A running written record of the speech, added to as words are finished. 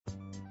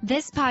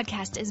This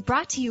podcast is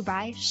brought to you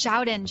by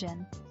Shout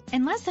Engine.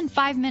 In less than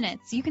 5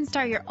 minutes, you can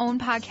start your own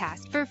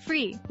podcast for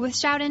free with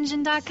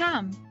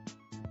shoutengine.com.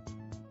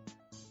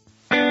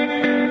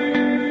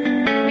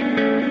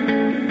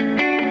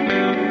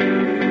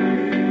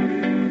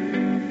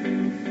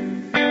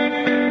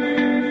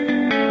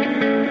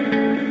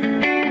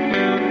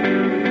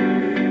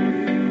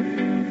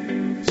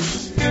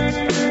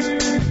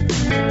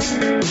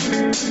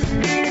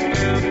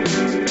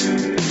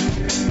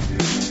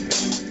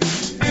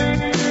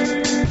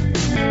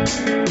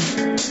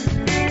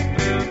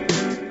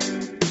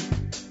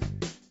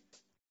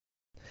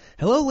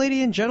 Hello,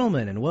 ladies and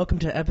gentlemen, and welcome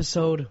to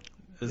episode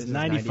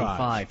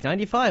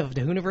 95 of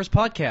the Hooniverse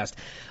podcast.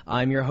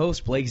 I'm your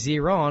host, Blake Z.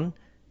 Ron.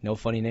 No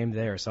funny name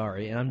there,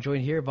 sorry. And I'm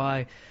joined here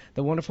by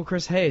the wonderful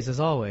Chris Hayes,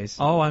 as always.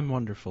 Oh, I'm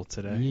wonderful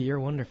today. You're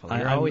wonderful.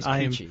 You're always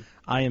peachy.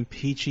 I am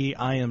peachy.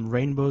 I am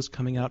rainbows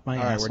coming out my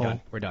asshole. All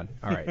right, we're done.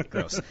 All right,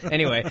 gross.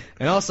 Anyway,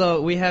 and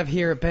also we have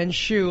here Ben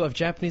Shu of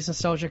Japanese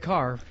Nostalgia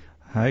Car.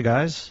 Hi,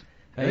 guys.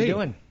 How you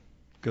doing?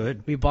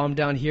 Good. We bombed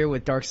down here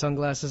with dark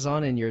sunglasses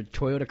on in your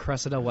Toyota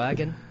Cressida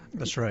wagon.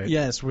 That's right.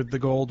 Yes, with the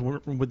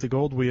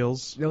gold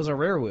wheels. Those are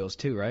rare wheels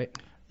too, right?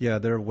 Yeah,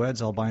 they're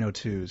Weds Albino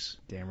 2s.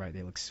 Damn right,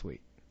 they look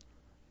sweet.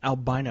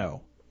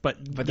 Albino, but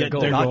they're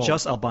gold. Not gold.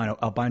 just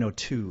Albino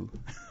 2.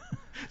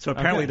 So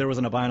apparently there was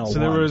an albino 1. So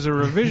there was a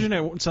revision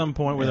at some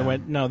point where they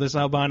went, no, this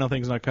albino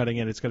thing's not cutting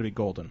it. It's going to be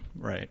golden.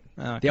 Right.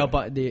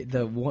 Okay.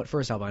 The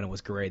first albino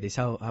was gray. They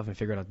still haven't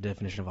figured out the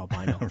definition of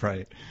albino.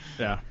 Right.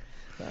 Yeah.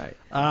 Right.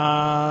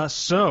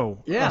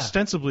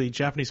 Ostensibly,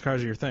 Japanese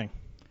cars are your thing.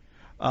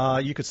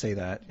 You could say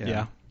that.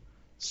 Yeah.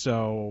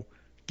 So,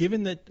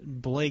 given that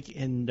Blake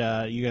and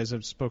you guys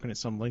have spoken at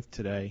some length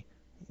today,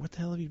 what the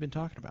hell have you been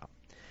talking about?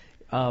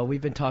 We've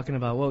been talking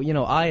about,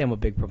 I am a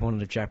big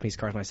proponent of Japanese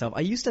cars myself.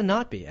 I used to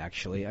not be,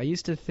 actually. I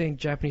used to think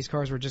Japanese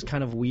cars were just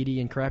kind of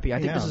weedy and crappy. I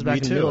think this was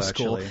back in middle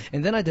school.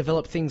 And then I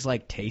developed things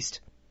like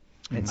taste.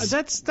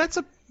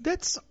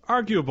 That's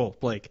arguable,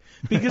 Blake,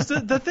 because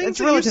the things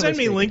that you send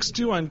me links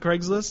to on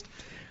Craigslist,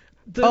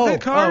 the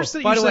cars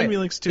that you send me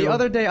links to. The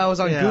other day I was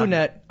on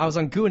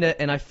GooNet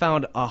and I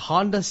found a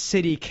Honda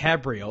City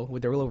Cabrio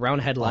with their little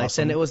round headlights,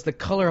 and it was the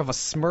color of a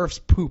Smurf's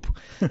poop.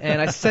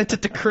 And I sent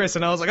it to Chris,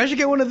 and I was like, I should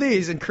get one of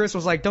these. And Chris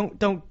was like,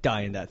 don't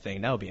die in that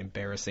thing. That would be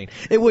embarrassing.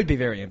 It would be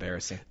very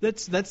embarrassing.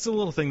 That's the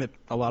little thing that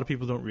a lot of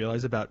people don't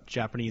realize about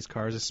Japanese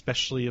cars,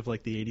 especially of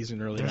like the 80s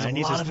and early 90s.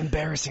 There's a lot of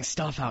embarrassing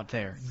stuff out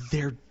there.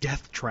 They're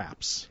death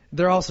traps.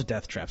 They're also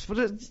death traps, but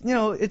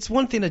it's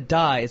one thing to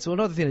die. It's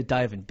another thing to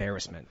die of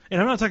embarrassment. And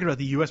I'm not talking about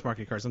the U.S.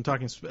 market cars. I'm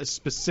talking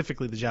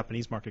specifically the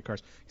Japanese market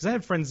cars, because I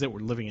had friends that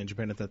were living in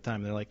Japan at that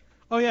time. They're like,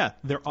 "Oh yeah,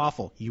 they're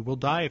awful. You will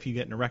die if you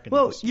get in a wreck."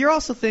 Well, you're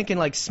also thinking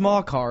like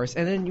small cars,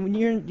 and then when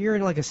you're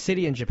in like a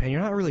city in Japan,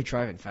 you're not really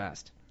driving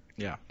fast.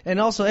 Yeah. And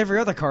also, every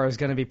other car is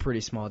going to be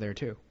pretty small there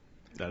too.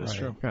 That is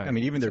true. Right. I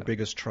mean, even their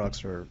biggest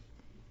trucks are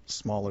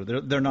smaller.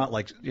 They're not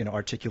like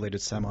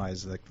articulated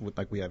semis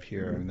like we have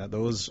here. I mean,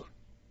 those.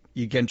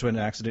 You get into an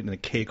accident in a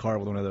K car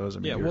with one of those. I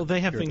mean,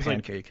 they have things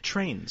like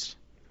trains,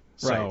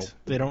 so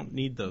they don't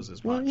need those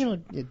as much. Well,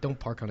 don't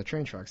park on the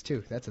train tracks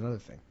too. That's another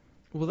thing.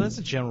 Well, that's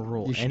a general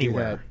rule you should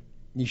anywhere.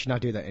 You should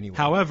not do that anywhere.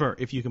 However,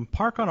 if you can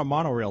park on a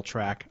monorail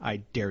track,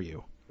 I dare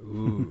you.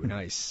 Ooh,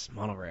 nice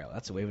monorail.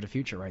 That's a wave of the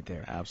future right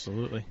there.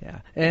 Absolutely.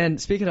 Yeah.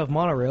 And speaking of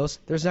monorails,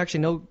 there's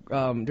actually no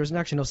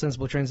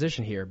sensible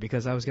transition here,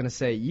 because I was going to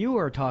say you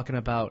were talking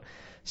about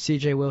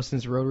C.J.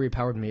 Wilson's rotary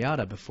powered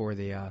Miata before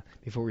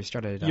we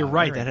started. You're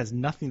right. That has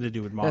nothing to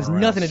do with monorails. That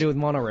has nothing to do with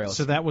monorails.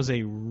 So that was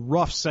a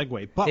rough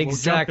segue, but we'll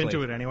jump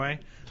into it anyway.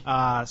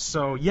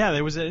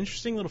 There was an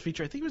interesting little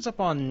feature. I think it was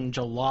up on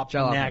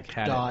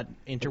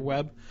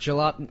jalopnet.interweb.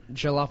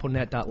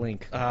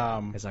 Jaloponet.link,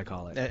 as I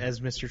call it.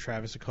 As Mr.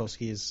 Travis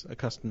Okoski has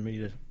accustomed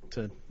me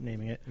to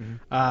naming it.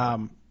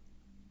 Mm-hmm.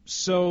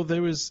 So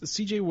there was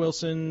C.J.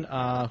 Wilson,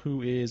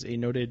 who is a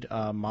noted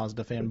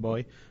Mazda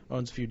fanboy,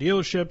 owns a few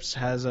dealerships,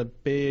 has a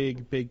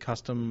big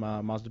custom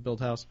Mazda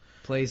build house.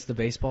 Plays the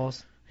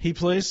baseballs. He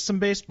plays some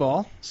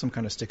baseball. Some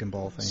kind of stick and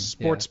ball thing.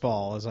 Sports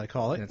ball, as I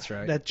call it. That's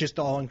right. That just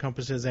all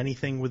encompasses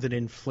anything with an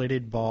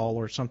inflated ball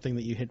or something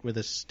that you hit with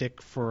a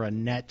stick for a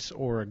net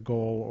or a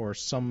goal or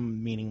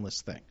some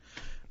meaningless thing.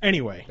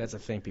 Anyway. That's a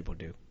thing people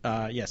do.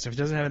 Yes, if it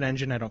doesn't have an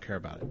engine, I don't care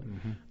about it.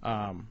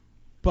 Mm-hmm.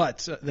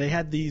 But they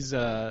had these,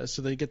 so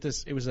they get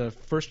this, it was a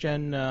first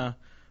gen,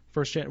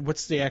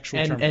 what's the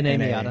actual term? NA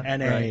Miata.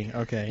 NA, right.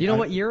 Okay. You know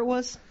what year it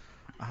was?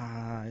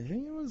 I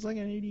think it was like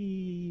an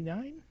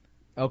 89.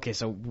 Okay,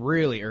 so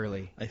really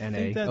early. I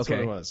think that's what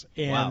it was.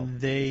 And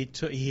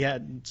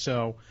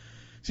wow.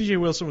 C.J.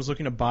 Wilson was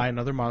looking to buy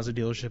another Mazda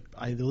dealership.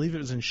 I believe it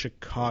was in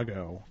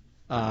Chicago.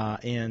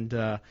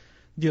 The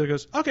dealer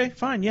goes, okay,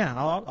 fine, yeah,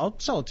 I'll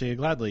sell it to you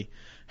gladly.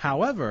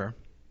 However,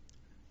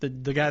 the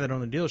guy that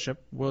owned the dealership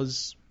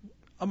was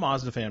a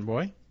Mazda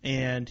fanboy,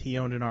 and he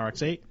owned an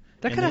RX-8.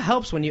 That kind of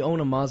helps when you own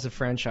a Mazda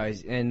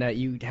franchise and that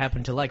you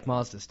happen to like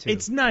Mazdas too.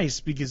 It's nice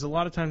because a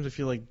lot of times I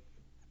feel like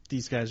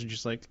these guys are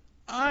just like,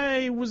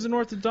 I was an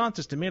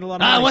orthodontist and made a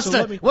lot of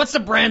money. What's the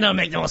brand that'll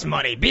make the most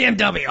money?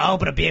 BMW. I'll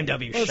open a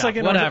BMW Well, shop. it's like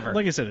Whatever.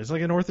 Like I said, it's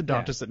like an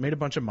orthodontist that made a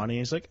bunch of money.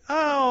 He's like,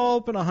 oh, I'll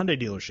open a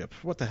Hyundai dealership.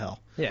 What the hell?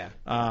 Yeah.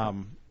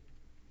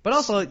 But But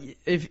also,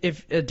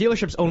 if a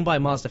dealership's owned by a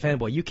Mazda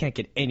fanboy, you can't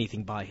get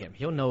anything by him.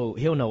 He'll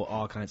know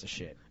all kinds of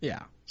shit.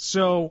 yeah.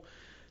 So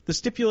the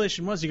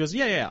stipulation was, he goes,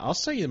 yeah, I'll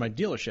sell you my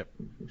dealership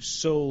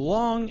so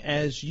long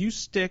as you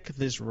stick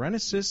this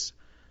Renesas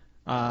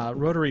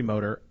rotary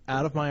motor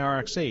out of my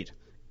RX-8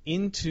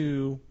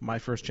 into my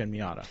first-gen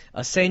Miata.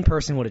 A sane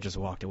person would have just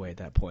walked away at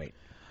that point.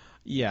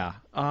 Yeah.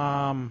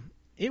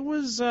 It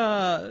was.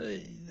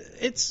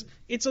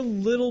 It's a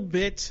little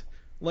bit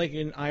like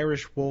an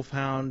Irish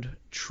wolfhound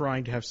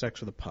trying to have sex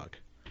with a pug.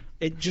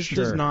 It just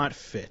does not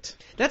fit.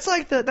 That's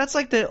like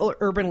the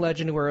urban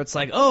legend where it's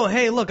like, oh,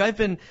 hey, look, I've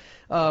been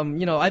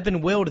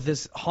willed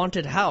this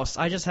haunted house.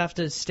 I just have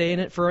to stay in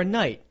it for a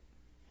night.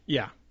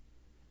 Yeah.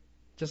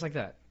 Just like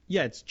that.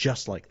 Yeah, it's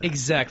just like that.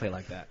 Exactly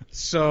like that.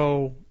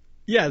 So.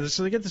 Yeah,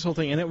 so they get this whole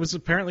thing, and it was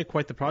apparently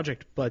quite the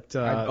project. But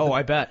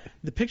I bet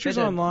the pictures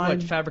they online.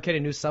 Fabricate a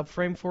new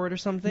subframe for it or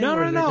something?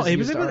 No. They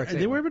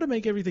They were able to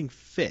make everything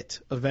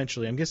fit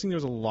eventually. I'm guessing there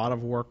was a lot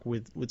of work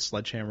with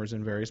sledgehammers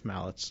and various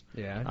mallets.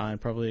 Yeah.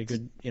 And probably a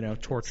good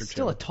torch or two.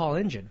 Still a tall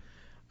engine.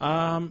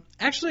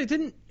 Actually,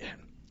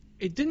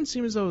 it didn't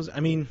seem as though it was,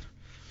 I mean,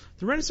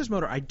 the Renesas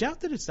motor, I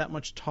doubt that it's that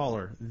much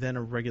taller than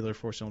a regular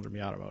four-cylinder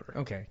Miata motor.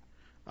 Okay.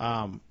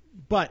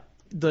 But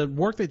the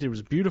work they did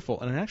was beautiful,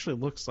 and it actually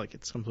looks like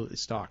it's completely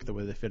stock the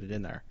way they fit it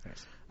in there.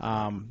 Nice.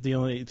 The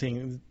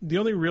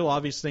only real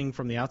obvious thing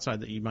from the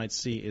outside that you might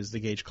see is the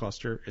gauge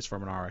cluster is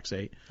from an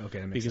RX-8. Okay,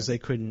 that makes because sense. they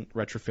couldn't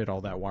retrofit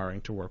all that wiring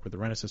to work with the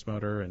Renesas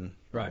motor and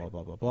Right. blah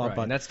blah blah blah. Right,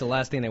 But and that's the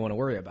last thing they want to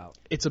worry about.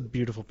 it's a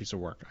beautiful piece of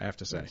work, I have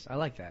to say. I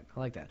like that.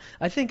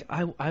 I think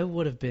I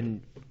would have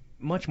been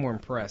much more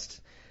impressed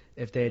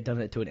if they had done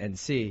it to an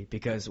NC,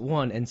 because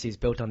one, NC is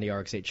built on the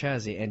RX-8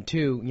 chassis, and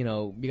two,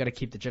 you got to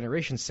keep the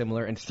generations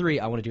similar, and three,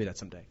 I want to do that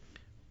someday.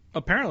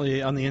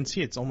 Apparently, on the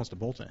NC, it's almost a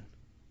bolt-in.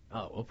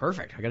 Oh, well,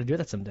 perfect. I got to do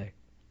that someday.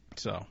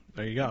 So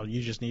there you go.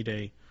 You just need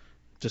a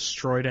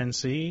destroyed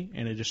NC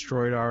and a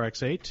destroyed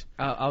RX-8.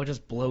 I'll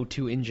just blow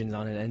two engines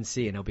on an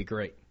NC, and it'll be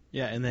great.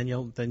 Yeah, and then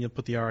you'll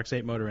put the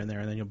RX-8 motor in there,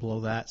 and then you'll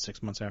blow that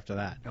 6 months after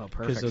that. Oh,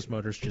 perfect. Because those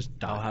motors just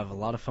die. I'll have a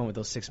lot of fun with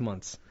those 6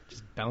 months,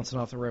 just bouncing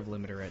off the rev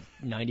limiter at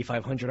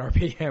 9,500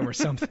 RPM or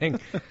something.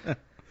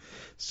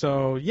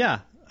 So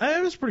yeah,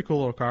 it was a pretty cool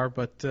little car,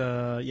 but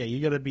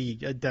you gotta be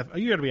a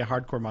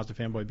hardcore Mazda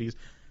fanboy, because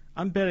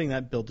I'm betting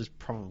that build is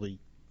probably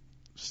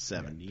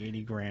 70,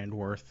 80 grand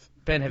worth.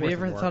 Ben, have you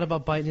ever work. thought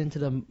about biting into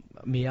the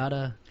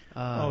Miata?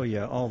 Oh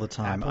yeah, all the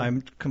time. Apple?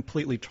 I'm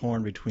completely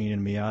torn between a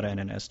Miata and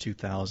an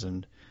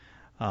S2000.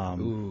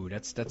 Ooh,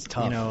 that's tough.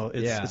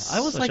 It's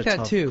I was such like a that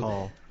tough too.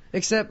 call.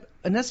 Except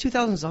an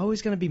S2000 is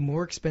always going to be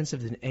more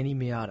expensive than any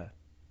Miata.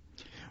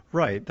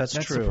 Right, that's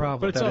That's the true. problem.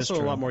 But it's That is also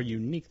a true. lot more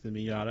unique than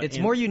the Miata. It's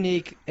and more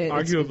unique. And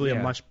arguably yeah.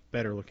 a much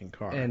better looking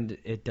car. And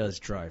it does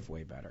drive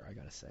way better, I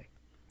gotta say.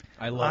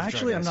 I love.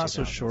 Actually, I'm driving not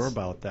so S2000s. sure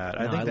about that.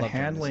 No, I think I the love driving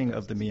handling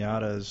of S2000s. the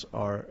Miatas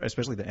are,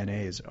 especially the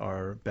NAs,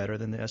 are better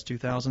than the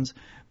S2000s.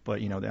 But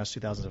the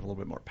S2000s have a little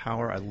bit more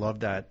power. I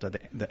love that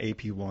the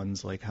AP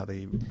ones, like how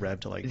they rev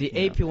to like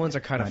The AP ones are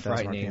kind of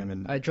 9,000 frightening. RPM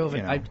and, I drove it.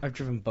 you know. I've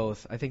driven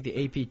both. I think the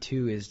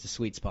AP2 is the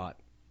sweet spot.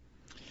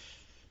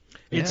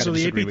 Yeah, I so kinda the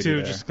disagree with you AP2,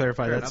 there. just to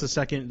clarify, Fair that's enough. the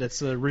second. That's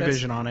the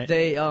revision on it.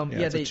 They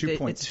it's they a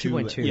 2.2 it's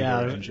 2.2.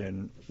 Yeah.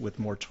 engine with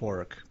more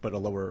torque, but a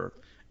lower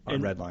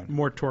and red line.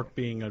 more torque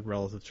being a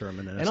relative term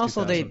in an And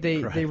also they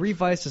correct.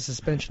 revised the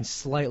suspension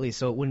slightly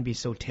so it wouldn't be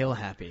so tail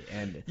happy.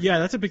 And Yeah,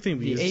 that's a big thing.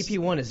 the because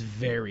AP1 is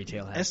very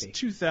tail happy.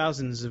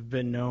 S2000s have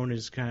been known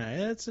as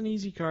kind of, it's an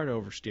easy car to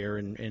oversteer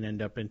and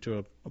end up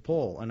into a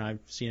pole, and I've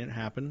seen it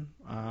happen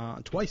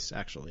twice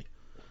actually.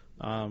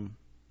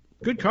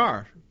 Good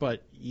car,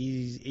 but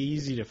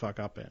easy to fuck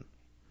up in.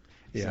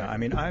 Yeah, I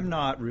mean, I'm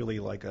not really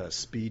like a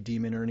speed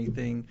demon or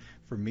anything.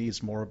 For me,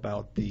 it's more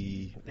about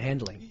the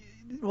handling.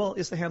 well,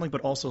 it's the handling, but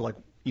also like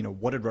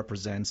what it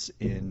represents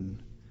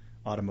in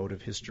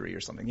automotive history or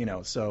something.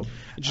 So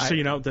Just so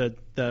you know, the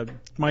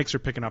mics are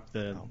picking up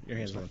your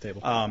hands on the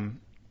table.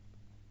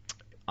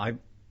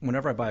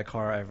 Whenever I buy a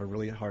car, I have a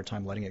really hard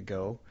time letting it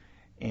go.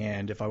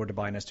 And if I were to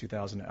buy an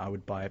S2000, I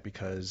would buy it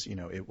because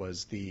it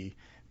was the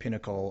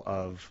pinnacle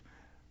of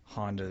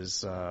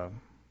Honda's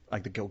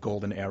like the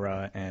golden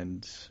era,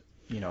 and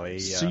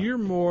So you're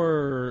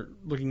more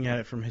looking at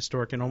it from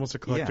historic and almost a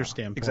collector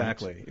standpoint.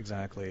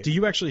 Exactly. Do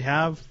you actually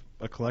have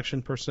a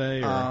collection per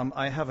se? Or?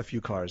 I have a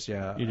few cars,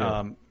 yeah. You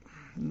do?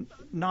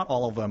 Not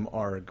all of them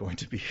are going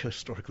to be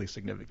historically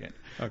significant.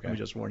 Okay. Let me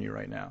just warn you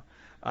right now.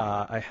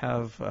 I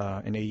have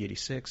an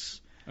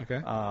AE86.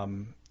 Okay.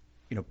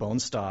 Bone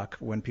stock.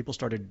 When people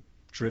started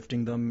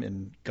drifting them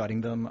and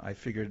gutting them, I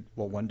figured,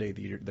 well, one day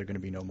they're going to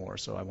be no more.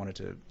 So I wanted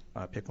to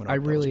pick one up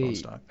that was bone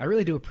stock. I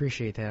really do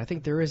appreciate that. I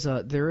think there is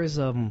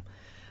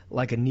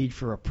like a need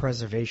for a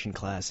preservation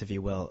class, if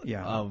you will.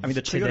 Yeah. Of I mean,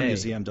 the Toyota today.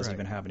 Museum doesn't Right.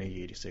 even have an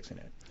 8086 in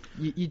it.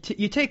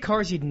 You take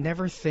cars you'd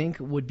never think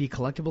would be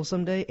collectible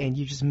someday, and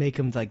you just make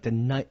them like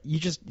you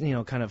just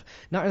kind of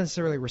not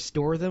necessarily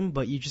restore them,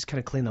 but you just kind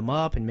of clean them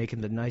up and make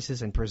them the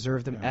nicest and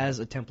preserve them as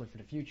a template for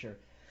the future.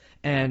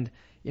 And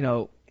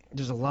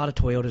there's a lot of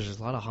Toyotas, there's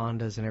a lot of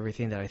Hondas and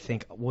everything that I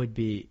think would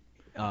be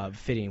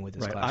fitting with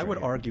this Right. class. I would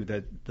here. argue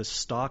that the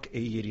stock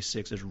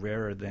AE86 is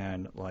rarer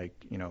than a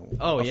yeah,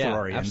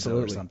 Ferrari Enzo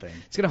absolutely. or something.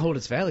 It's gonna hold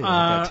its value like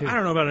that too. I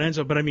don't know about an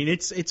Enzo, but I mean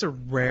it's a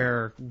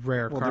rare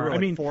Well, car. there were I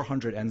mean,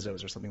 400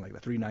 Enzos or something like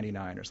that,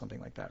 399 or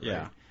something like that. Right?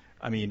 Yeah.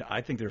 I mean,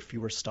 I think there are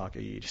fewer stock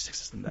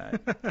AE86s than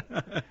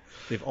that.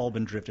 They've all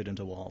been drifted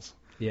into walls.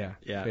 Yeah.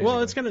 yeah. basically.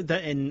 Well, it's gonna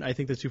that, and I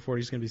think the 240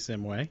 is gonna be the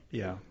same way,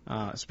 Yeah.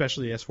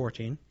 especially the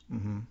S14.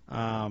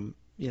 Mm-hmm.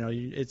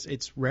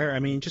 It's rare. I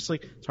mean, just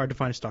like it's hard to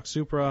find a stock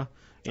Supra.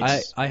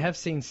 It's, I have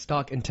seen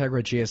stock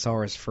Integra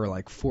GSRs for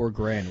like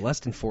 $4,000,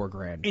 less than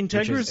 $4,000. Integra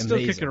which is is still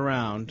amazing. kicking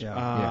around.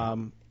 Yeah.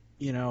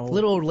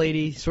 Little old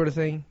lady sort of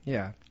thing.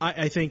 Yeah.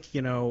 I think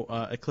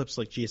Eclipse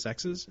like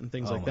GSXs and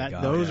things Oh like my that.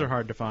 God, Those yeah. are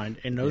hard to find,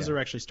 and those Yeah. are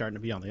actually starting to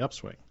be on the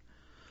upswing.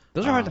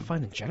 Those are hard to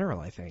find in general,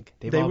 I think.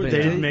 They've all they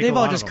didn't make a they've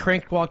all lot of just them.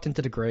 cranked walked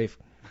into the grave.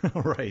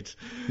 Right.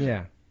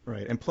 Yeah.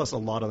 Right. And plus, a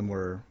lot of them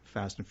were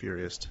Fast and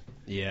Furious.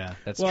 Yeah,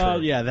 that's Well,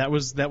 true. yeah, that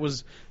was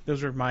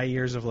those were my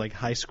years of like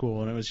high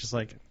school, and it was just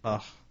like,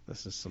 ugh,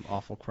 this is some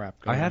awful crap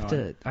I going have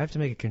on. to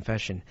make a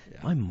confession. Yeah.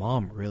 My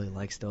mom really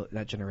likes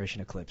that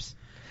generation Eclipse.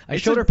 I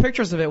It's showed a- her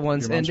pictures of it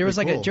once, Your and mom's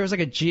pretty cool. there was like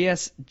a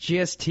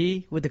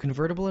GST with the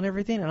convertible and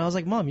everything, and I was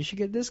like, Mom, you should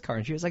get this car,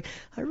 and she was like,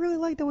 I really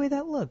like the way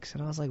that looks,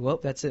 and I was like, well,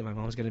 that's it. My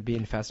mom's gonna be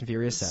in Fast and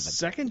Furious 7.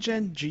 Second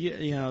gen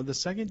the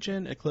second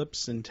gen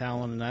Eclipse and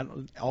Talon and that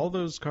all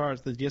those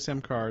cars, the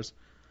DSM cars,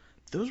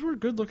 those were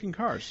good looking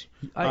cars.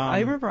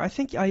 I remember. I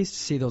think I used to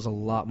see those a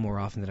lot more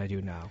often than I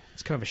do now.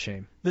 It's kind of a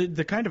shame.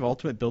 The kind of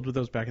ultimate build with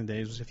those back in the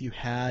days was if you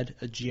had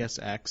a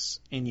GSX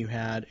and you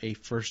had a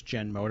first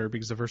gen motor,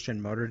 because the first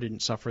gen motor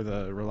didn't suffer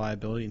the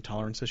reliability and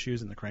tolerance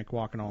issues and the crank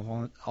walk and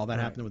all that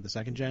happened with the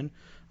second gen.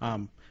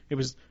 It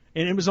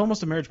was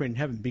almost a marriage made in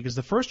heaven, because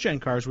the first gen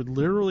cars would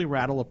literally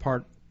rattle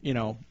apart,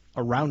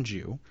 around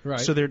you.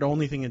 Right. So the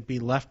only thing that'd be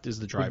left is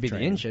the drivetrain. Would be the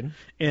engine.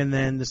 And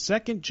then the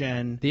second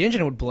gen, The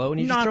engine would blow, and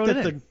you just throw it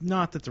in.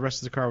 not that the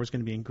rest of the car was going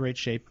to be in great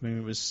shape. I mean,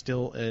 it was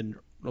still in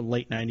the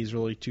late 90s,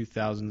 early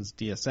 2000s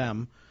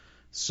DSM.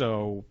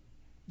 So,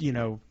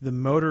 the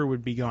motor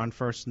would be gone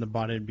first and the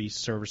body would be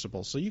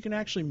serviceable. So you can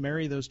actually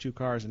marry those two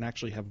cars and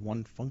actually have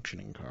one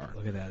functioning car.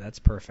 Look at that. That's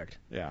perfect.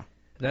 Yeah.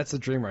 That's the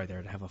dream right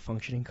there, to have a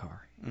functioning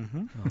car.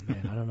 Mm-hmm. Oh,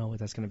 man, I don't know what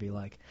that's going to be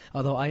like.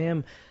 Although I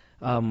am,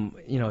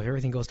 if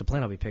everything goes to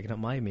plan, I'll be picking up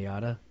my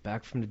Miata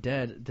back from the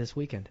dead this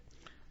weekend.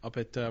 Up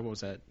at, what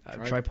was that?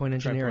 Tri-Point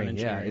Engineering.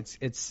 Yeah, Engineering.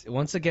 it's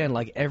once again,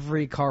 like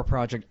every car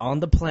project on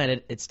the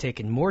planet, it's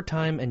taken more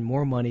time and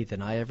more money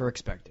than I ever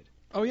expected.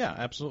 Oh, yeah,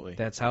 absolutely.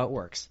 That's how it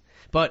works.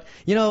 But,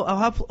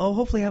 I'll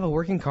hopefully have a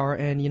working car,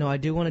 and, I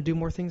do want to do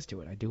more things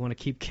to it. I do want to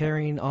keep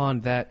carrying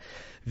on that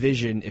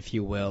vision, if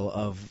you will,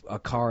 of a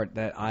car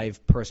that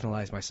I've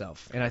personalized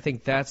myself. And I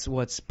think that's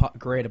what's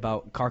great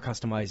about car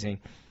customizing.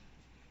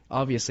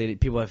 Obviously,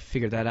 people have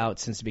figured that out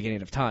since the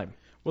beginning of time.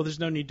 Well, there's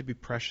no need to be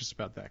precious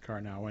about that car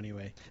now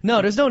anyway.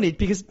 No, there's no need,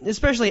 because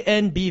especially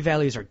NB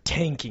values are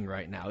tanking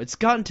right now. It's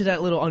gotten to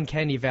that little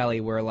uncanny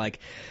valley where, like,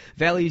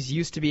 values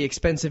used to be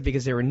expensive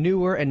because they were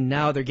newer, and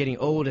now they're getting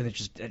old, and it's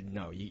just,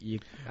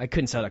 I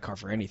couldn't sell that car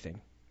for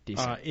anything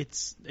decent.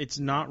 It's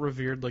not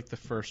revered like the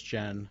first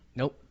gen,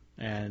 Nope.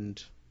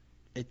 and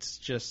it's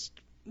just...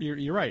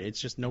 You're right.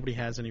 It's just nobody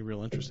has any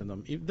real interest in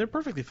them. They're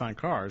perfectly fine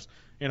cars,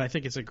 and I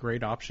think it's a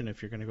great option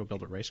if you're going to go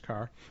build a race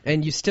car.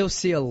 And you still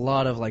see a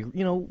lot of, like,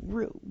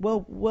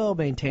 well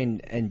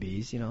maintained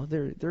NBs.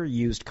 They're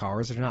used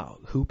cars. They're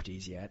not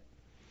hoopties yet.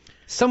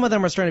 Some of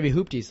them are starting to be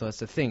hoopties, so that's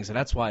the thing. So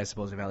that's why I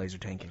suppose the values are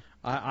tanking.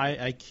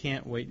 I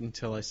can't wait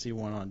until I see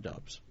one on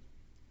Dubs.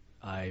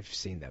 I've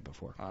seen that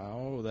before.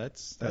 Oh,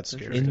 that's scary.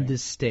 interesting. In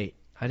this state.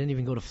 I didn't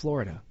even go to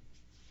Florida.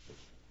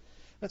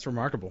 That's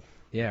remarkable.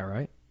 Yeah,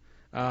 right?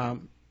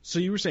 So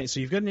you were saying, so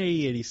you've got an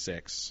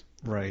AE86.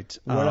 Right.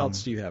 What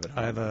else do you have at home?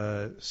 I have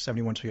a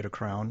 71 Toyota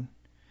Crown,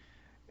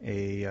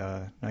 a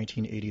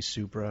 1980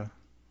 Supra.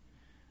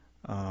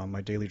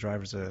 My daily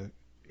driver's a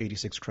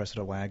 86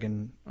 Cressida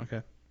wagon,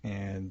 Okay.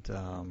 and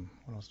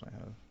what else do I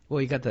have?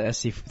 Well, you got the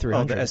SC300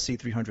 Oh, the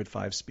SC300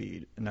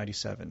 5-speed,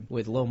 97.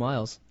 with low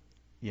miles.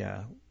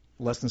 Yeah,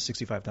 less than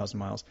 65,000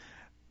 miles.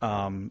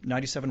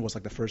 97 was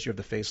like the first year of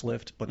the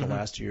facelift, but the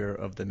last year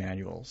of the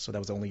manual. So that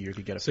was the only year you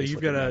could get a So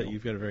facelift.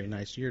 you've got a very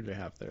nice year to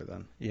have there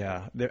then.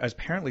 Yeah,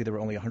 apparently there were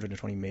only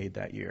 120 made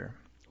that year.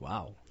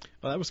 Wow.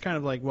 Well, that was kind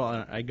of like,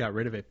 well, I got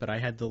rid of it, but I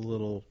had the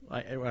little,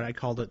 what I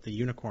called it the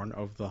unicorn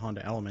of the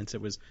Honda Elements.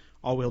 It was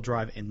all-wheel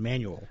drive and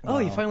manual. Oh,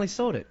 you finally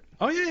sold it.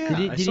 Oh, yeah.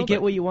 Did you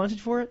get what you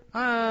wanted for it?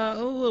 A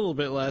little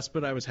bit less,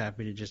 but I was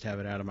happy to just have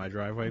it out of my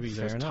driveway because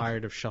I was Fair enough.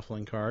 tired of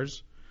shuffling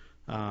cars.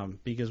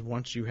 Because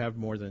once you have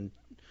more than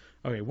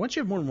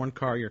one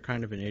car, you're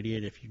kind of an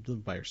idiot if you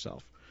live by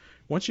yourself.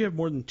 Once you have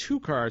more than two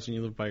cars and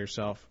you live by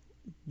yourself,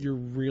 you're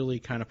really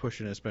kind of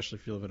pushing it, especially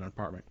if you live in an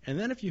apartment. And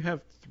then if you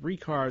have 3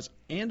 cars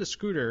and a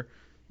scooter,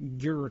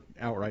 you're an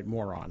outright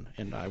moron.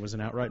 And I was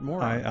an outright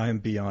moron. I am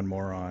beyond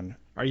moron.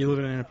 Are you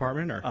living in an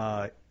apartment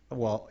or?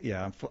 Well,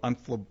 yeah, I'm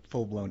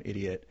full-blown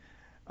idiot.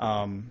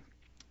 And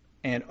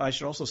I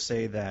should also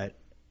say that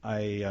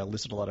I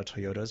listed a lot of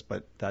Toyotas,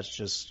 but that's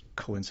just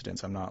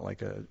coincidence. I'm not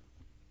like a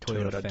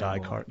Toyota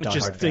die-hard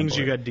Just things fanboy.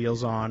 you got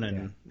deals on,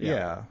 and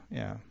Yeah.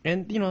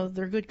 And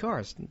they're good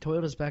cars.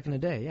 Toyotas back in the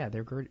day,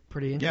 they're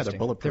pretty interesting. Yeah, they're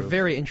bulletproof. They're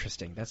very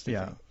interesting. That's the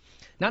Yeah. thing.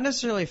 Not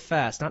necessarily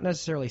fast, not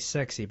necessarily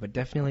sexy, but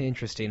definitely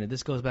interesting. And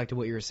this goes back to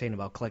what you were saying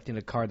about collecting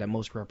a car that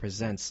most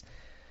represents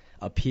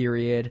a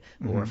period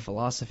or a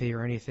philosophy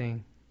or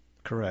anything.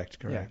 Correct.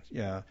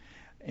 Yeah.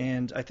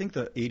 And I think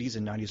the 80s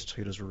and 90s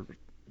Toyotas were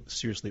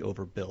seriously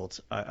overbuilt.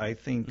 I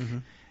think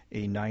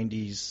a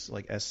 90s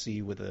like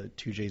SC with a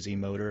 2JZ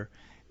motor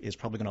is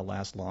probably going to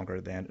last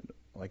longer than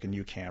like a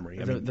new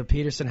Camry. The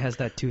Peterson has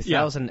that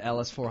 2000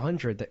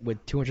 LS400 that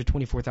with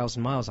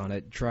 224,000 miles on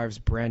it, drives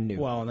brand new.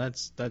 Well,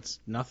 that's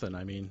nothing.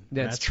 I mean,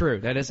 That's true.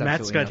 That is absolutely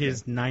Matt's got nothing.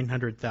 his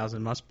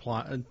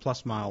 900,000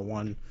 plus mile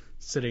one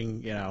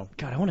sitting, God,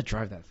 I want to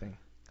drive that thing.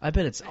 I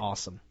bet it's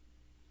awesome.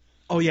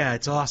 Oh yeah,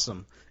 it's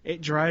awesome.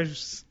 It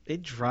drives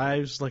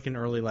like an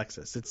early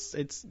Lexus.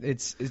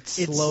 It's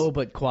slow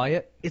but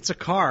quiet. It's a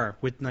car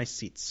with nice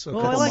seats. So a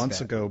Well, couple I like months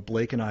that. ago,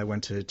 Blake and I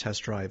went to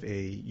test drive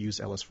a used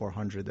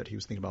LS400 that he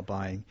was thinking about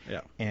buying.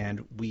 Yeah. And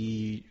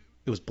it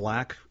was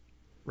black,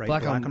 right?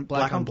 Black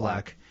on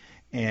black.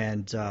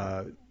 And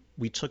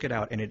we took it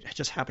out, and it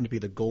just happened to be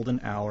the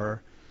golden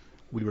hour.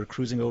 We were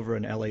cruising over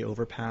an LA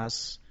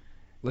overpass.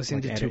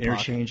 Listening to at an Tupac.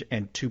 interchange,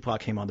 and Tupac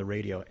came on the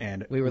radio,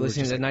 and We were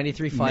listening just to like,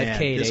 93.5 man,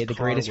 K this Day, the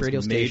car greatest was radio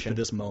made station. for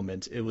this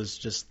moment. It was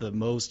just the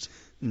most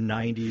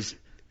 90s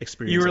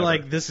experience. You were ever.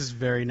 like, this is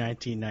very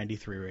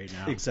 1993 right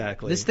now.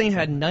 Exactly. This thing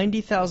had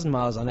 90,000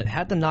 miles on it.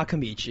 Had the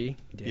Nakamichi.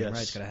 Damn Yes.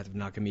 right, it's gotta have the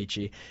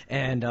Nakamichi.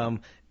 And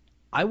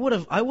I would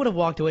have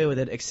walked away with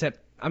it,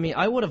 except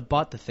I would have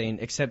bought the thing,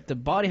 except the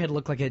body had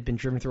looked like it had been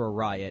driven through a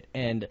riot,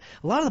 and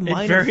a lot of the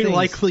minor very things,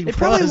 likely it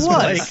probably was,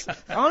 was.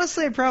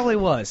 Honestly, it probably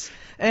was.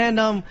 And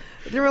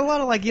there were a lot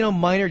of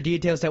minor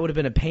details that would have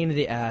been a pain in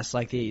the ass,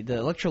 like the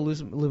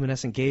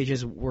electroluminescent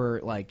gauges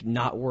were like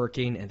not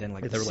working, and then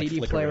They the were, like, CD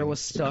player flickering. was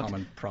It's a stuck.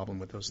 common problem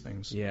with those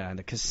things. Yeah, and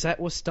the cassette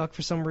was stuck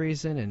for some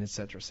reason, and et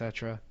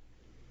cetera.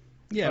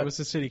 Yeah, it was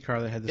the city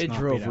car that had this. It knob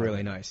drove beat out.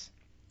 really nice.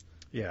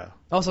 Yeah.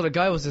 Also, the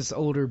guy was this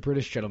older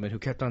British gentleman who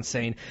kept on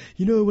saying,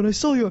 when I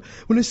saw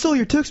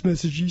your text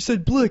message, you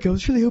said, Blake, I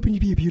was really hoping you'd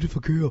be a beautiful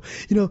girl.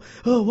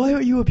 Oh, why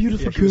aren't you a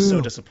beautiful Yeah, he girl? was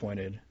so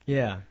disappointed.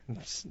 Yeah. When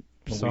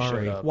we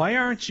Sorry. showed up. Why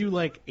aren't you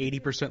like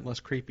 80% less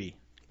creepy?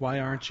 Why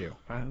aren't you?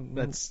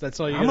 That's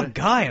all you. I'm gotta, a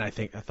guy, and I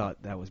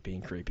thought that was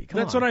being creepy. Come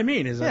That's on. what I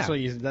mean. Yeah.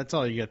 That's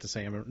all you got to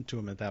say to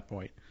him at that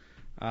point.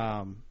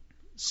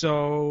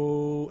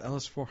 So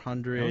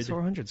LS400.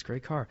 LS400's a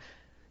great car.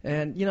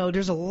 And,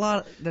 there's a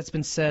lot that's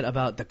been said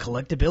about the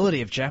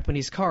collectability of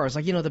Japanese cars.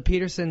 Like, the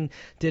Peterson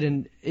did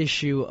an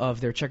issue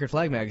of their Checkered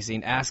Flag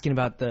magazine asking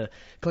about the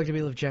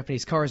collectability of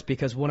Japanese cars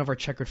because one of our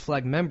Checkered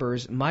Flag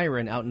members,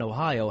 Myron, out in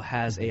Ohio,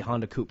 has a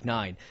Honda Coupe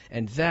 9.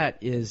 And that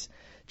is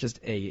just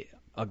a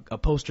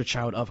poster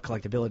child of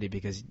collectability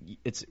because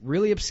it's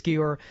really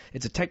obscure,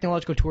 it's a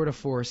technological tour de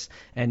force,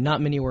 and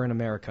not many were in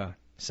America.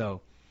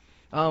 So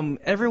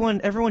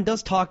everyone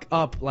does talk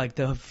up like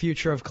the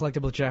future of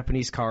collectible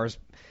Japanese cars.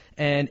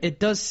 And it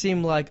does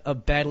seem like a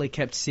badly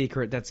kept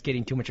secret that's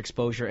getting too much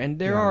exposure. And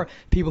there are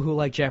people who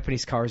like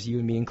Japanese cars, you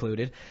and me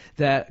included,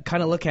 that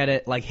kind of look at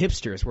it like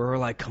hipsters, where we're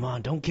like, come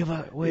on, don't give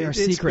away our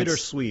secrets. It's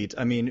bittersweet.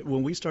 I mean,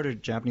 when we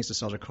started Japanese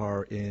Nostalgia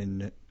Car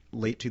in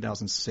late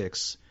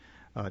 2006,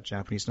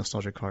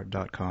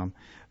 JapaneseNostalgiaCar.com,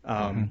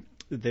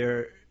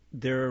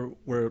 there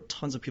were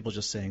tons of people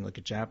just saying, like,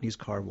 a Japanese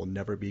car will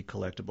never be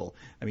collectible.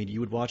 I mean,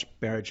 you would watch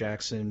Barrett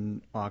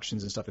Jackson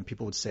auctions and stuff, and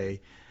people would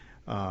say,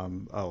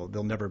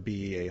 there'll never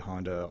be a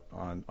Honda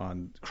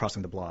on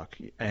crossing the block.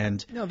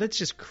 And No, that's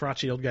just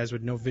crotchety old guys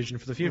with no vision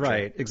for the future.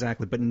 right,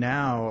 exactly. But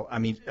now, I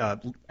mean,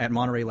 at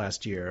Monterey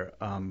last year,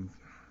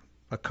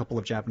 a couple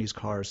of Japanese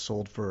cars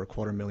sold for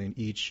 $250,000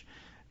 each.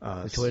 The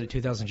Toyota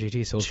 2000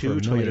 GT sold for Two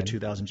 $1 million. Toyota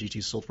 2000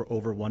 GTs sold for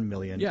over $1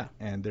 million. Yeah.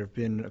 And there have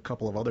been a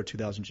couple of other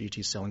 2000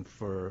 GTs selling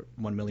for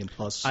 $1 million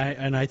plus.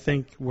 I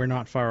think we're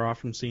not far off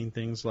from seeing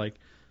things like,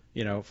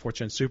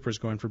 Fortune Supers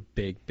going for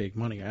big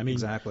money. I mean,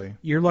 Exactly.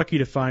 You're lucky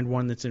to find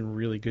one that's in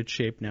really good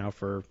shape now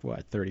for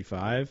what,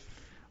 35?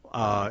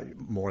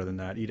 More than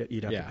that.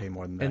 You'd have to pay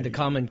more than that. And the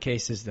common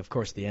case is, of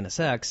course, the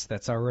NSX.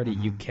 That's already,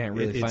 you can't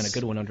really find a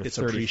good one under it's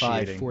 35,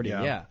 appreciating, 40.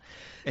 Yeah.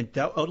 And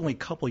that, only a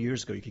couple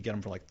years ago, you could get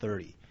them for like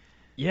 30.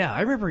 Yeah,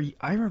 I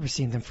remember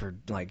seeing them for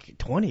like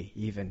 20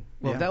 even.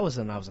 Well, Yeah. that was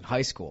when I was in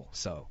high school,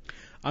 so.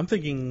 I'm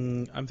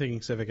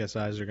thinking Civic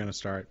SIs are going to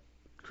start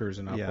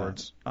cruising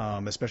upwards.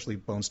 Yeah. Especially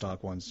bone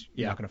stock ones.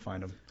 You're not going to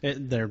find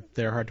them.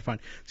 They're hard to find.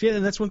 So yeah,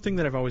 and that's one thing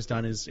that I've always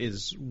done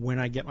is when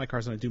I get my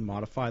cars and I do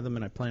modify them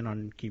and I plan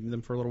on keeping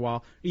them for a little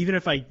while, even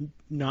if I'm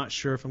not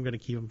sure if I'm going to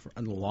keep them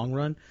in the long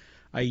run,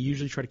 I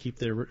usually try to keep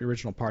the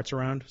original parts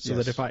around so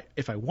that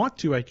if I want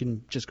to, I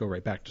can just go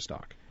right back to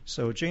stock.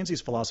 So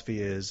JNC's philosophy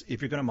is,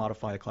 if you're going to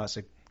modify a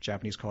classic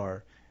Japanese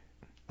car,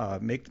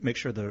 make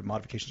sure the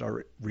modifications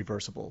are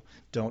reversible.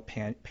 Don't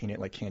paint it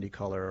like candy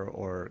color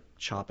or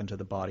chop into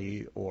the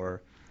body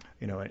or,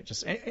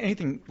 just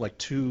anything like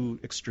too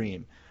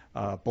extreme.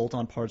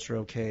 Bolt-on parts are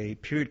okay.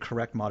 Period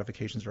correct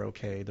modifications are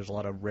okay. There's a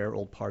lot of rare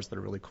old parts that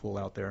are really cool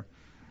out there.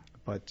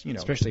 But,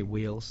 especially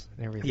wheels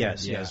and everything.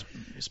 Yes,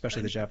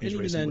 especially the Japanese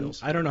racing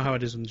wheels. I don't know how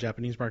it is in the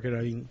Japanese market.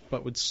 I mean,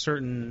 but with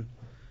certain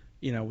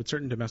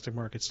domestic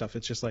market stuff,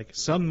 it's just like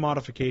some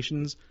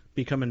modifications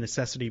become a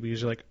necessity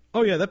because you're like,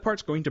 oh yeah, that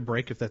part's going to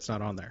break if that's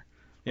not on there.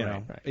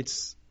 Right.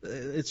 It's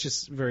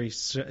just very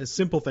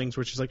simple things,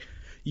 which is like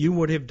you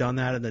would have done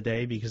that in the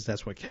day because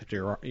that's what kept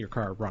your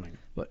car running.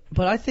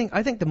 But I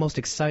think the most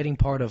exciting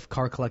part of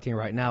car collecting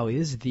right now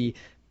is the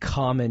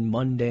common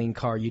mundane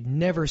car you'd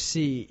never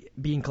see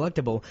being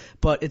collectible,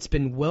 but it's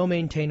been well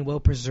maintained, well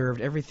preserved.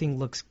 Everything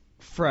looks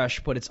fresh,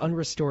 but it's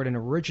unrestored and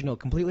original,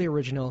 completely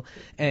original,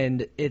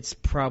 and it's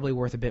probably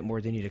worth a bit more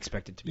than you'd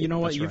expect it to be. You know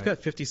what? You've got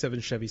 57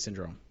 Chevy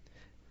syndrome.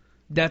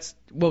 That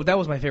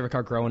was my favorite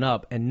car growing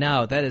up, and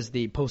now that is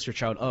the poster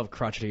child of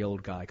crotchety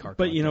old guy car.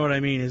 But you know what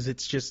I mean? Is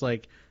it's just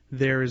like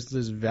there is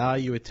this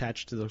value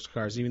attached to those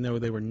cars, even though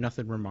they were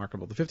nothing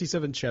remarkable. The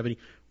 57 Chevy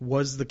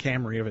was the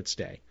Camry of its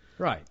day.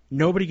 Right.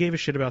 Nobody gave a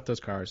shit about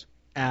those cars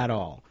at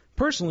all.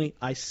 Personally,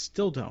 I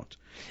still don't.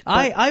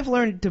 I've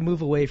learned to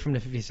move away from the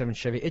 57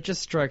 Chevy. It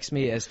just strikes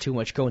me as too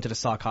much going to the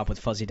sock hop with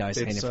fuzzy dice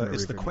hanging from the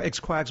roof. It's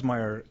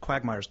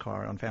Quagmire's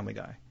car on Family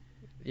Guy.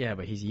 Yeah,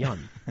 but he's young.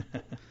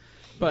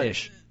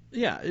 Ish.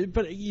 Yeah,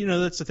 but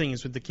that's the thing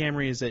is with the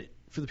Camry is that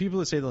for the people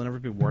that say they'll never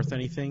be worth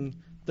anything,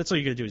 that's all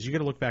you got to do is you got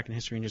to look back in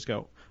history and just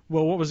go,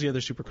 well, what was the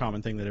other super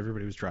common thing that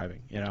everybody was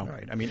driving?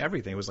 Right. I mean,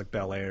 everything was like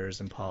Bel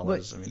Airs,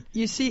 Impalas.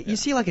 You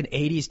see like an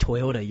 '80s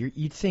Toyota,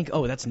 you'd think,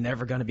 oh, that's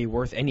never going to be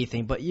worth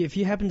anything. But if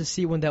you happen to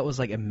see one that was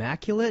like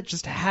immaculate,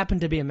 just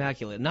happened to be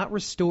immaculate, not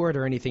restored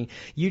or anything,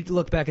 you'd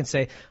look back and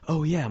say,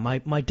 oh yeah,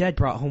 my dad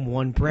brought home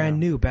one brand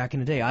new back in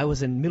the day. I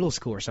was in middle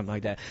school or something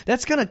like that.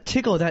 That's going to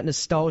tickle that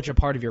nostalgia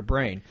part of your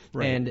brain,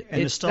 right. and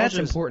that's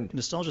important.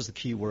 Nostalgia is the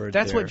key word.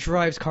 That's what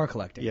drives car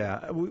collecting.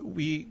 Yeah,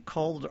 we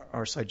called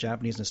our site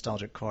Japanese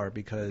Nostalgic Car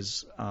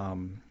because,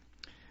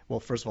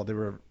 first of all, they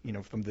were,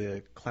 from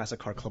the Classic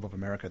Car Club of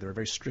America, there were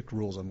very strict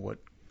rules on what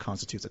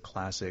constitutes a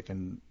classic,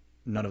 and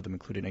none of them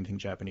included anything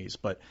Japanese.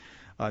 But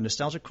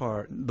nostalgic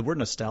car, the word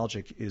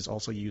nostalgic is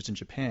also used in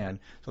Japan,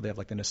 so they have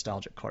like the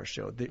nostalgic car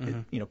show.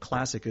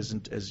 Classic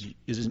isn't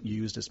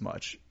used as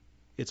much.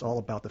 It's all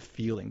about the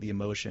feeling, the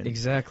emotion,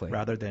 exactly,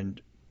 rather than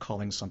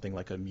calling something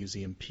like a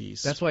museum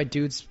piece. That's why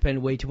dudes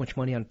spend way too much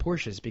money on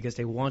Porsches because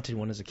they wanted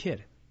one as a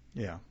kid.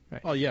 Yeah.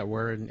 Right. Oh yeah,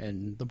 we're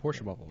in the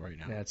Porsche bubble right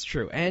now. That's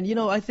true. And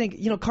I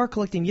think car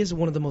collecting is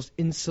one of the most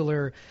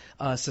insular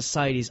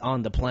societies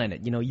on the planet.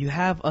 You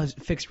have a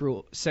fixed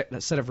set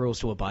of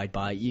rules to abide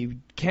by. You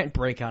can't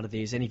break out of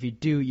these, and if you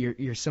do,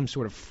 you're some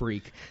sort of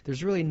freak.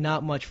 There's really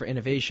not much for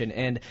innovation,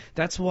 and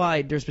that's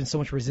why there's been so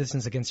much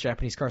resistance against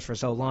Japanese cars for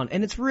so long.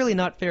 And it's really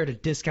not fair to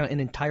discount an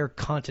entire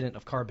continent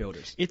of car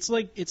builders. It's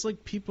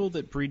like people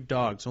that breed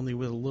dogs, only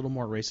with a little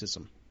more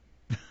racism.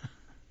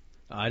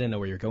 I didn't know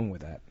where you're going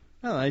with that.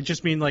 No, I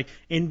just mean like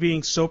in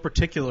being so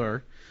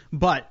particular,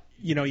 but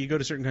you go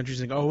to certain countries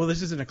and think, oh well,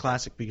 this isn't a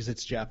classic because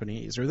it's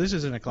Japanese, or this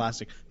isn't a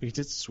classic because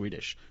it's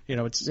Swedish.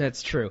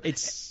 That's true.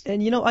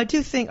 I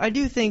do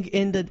think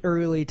in the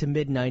early to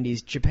mid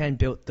 '90s, Japan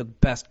built the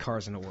best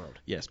cars in the world.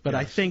 Yes, but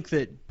I think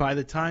that by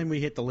the time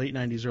we hit the late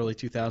 '90s, early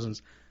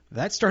 2000s,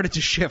 that started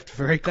to shift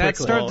very quickly. That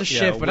started to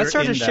shift, but that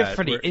started to shift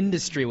for the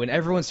industry when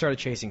everyone started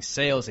chasing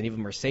sales, and even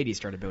Mercedes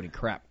started building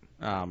crap.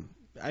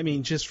 I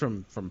mean, just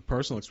from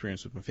personal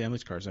experience with my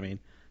family's cars, I mean,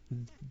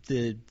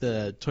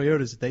 the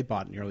Toyotas that they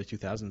bought in the early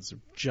 2000s have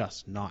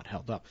just not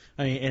held up.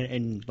 I mean,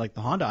 and like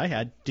the Honda I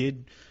had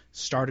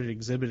started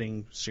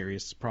exhibiting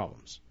serious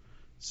problems.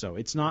 So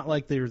it's not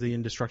like they were the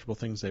indestructible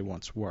things they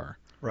once were.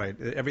 Right.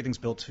 Everything's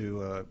built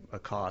to a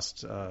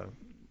cost,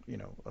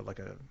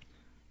 like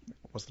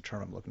what's the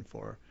term I'm looking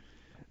for?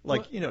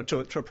 To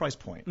a price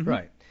point. Mm-hmm.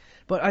 Right.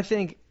 But I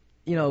think,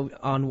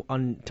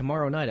 on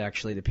tomorrow night,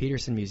 actually, the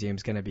Peterson Museum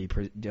is going to be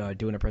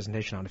doing a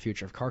presentation on the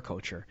future of car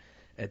culture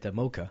at the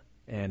MoCA,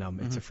 and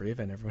it's a free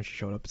event. Everyone should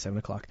show up at 7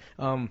 o'clock.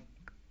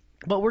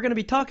 But we're going to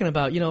be talking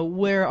about,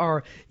 where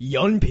are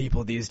young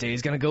people these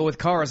days going to go with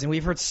cars, and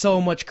we've heard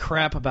so much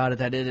crap about it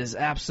that it is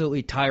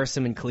absolutely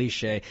tiresome and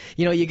cliche.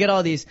 You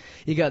got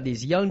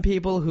these young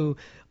people who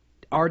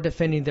are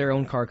defending their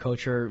own car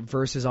culture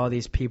versus all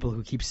these people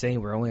who keep saying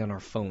we're only on our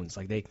phones,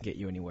 like they can get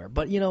you anywhere.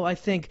 But I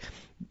think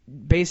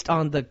based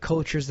on the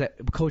culture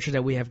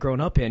that we have grown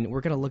up in,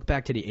 we're gonna look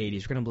back to the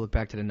 80s, we're gonna look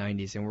back to the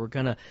 90s,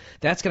 and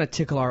that's gonna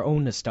tickle our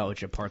own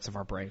nostalgia parts of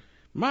our brain.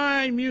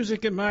 My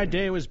music in my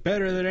day was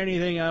better than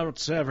anything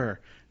else ever.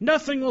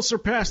 Nothing will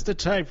surpass the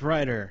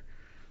typewriter.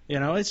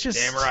 It's just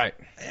damn right.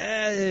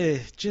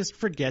 Just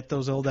forget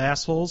those old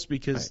assholes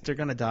because they're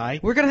gonna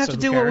die. We're gonna have to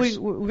do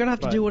we're gonna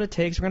have to do what it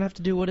takes. We're gonna have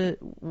to do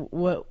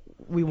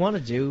we want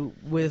to do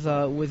with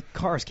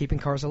cars, keeping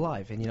cars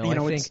alive. And I think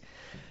it's-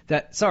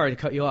 that. Sorry to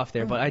cut you off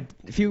there, but I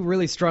feel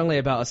really strongly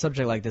about a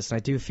subject like this, and I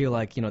do feel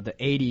like the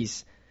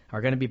 80s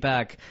are going to be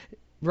back.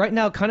 Right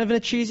now, kind of in a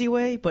cheesy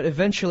way, but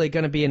eventually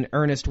going to be an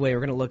earnest way. We're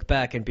going to look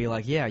back and be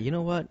like, yeah, you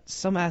know what?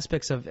 Some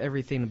aspects of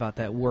everything about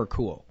that were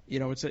cool.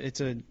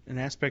 It's an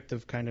aspect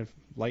of kind of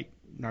light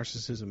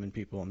narcissism in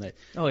people, and that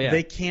yeah.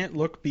 they can't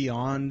look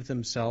beyond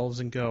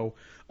themselves and go,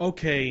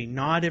 okay,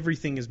 not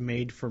everything is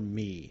made for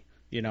me.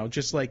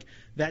 Just like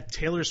that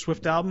Taylor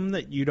Swift album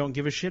that you don't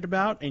give a shit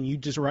about, and you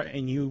just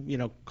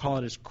call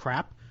it as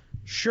crap.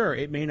 Sure,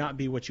 it may not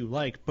be what you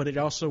like, but it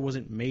also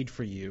wasn't made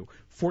for you.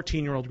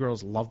 14-year-old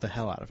girls love the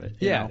hell out of it.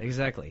 Yeah,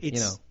 exactly.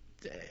 It's,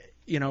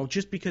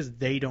 just because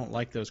they don't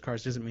like those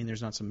cars doesn't mean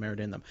there's not some merit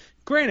in them.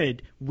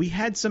 Granted, we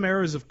had some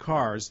eras of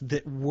cars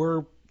that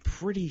were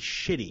pretty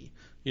shitty.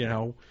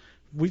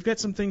 We've got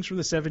some things from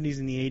the 70s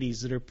and the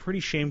 80s that are pretty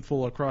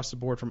shameful across the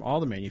board from all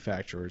the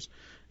manufacturers.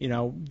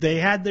 They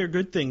had their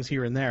good things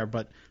here and there,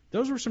 but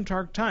those were some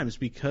dark times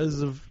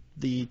because of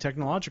the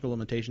technological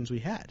limitations we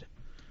had.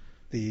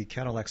 The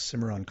Cadillac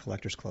Cimarron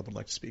Collectors Club would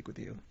like to speak with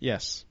you.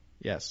 Yes.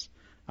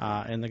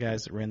 And the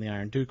guys that ran the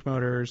Iron Duke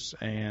motors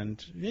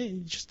and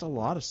just a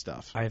lot of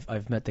stuff.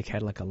 I've met the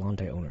Cadillac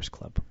Alante Owners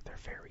Club. They're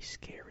very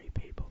scary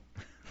people.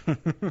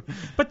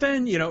 But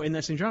then, in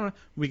that same genre,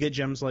 we get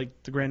gems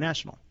like the Grand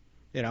National,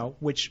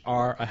 which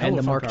are a hell and of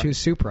a the fun Mark car. II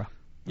Supra.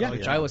 Yeah.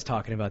 Which I was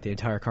talking about the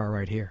entire car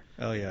right here.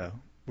 Oh yeah,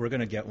 we're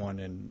gonna get one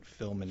and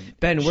film and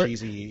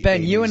cheesy.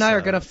 Ben, you 80s, and I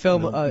are gonna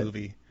film a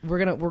movie. We're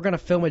gonna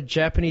film a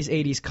Japanese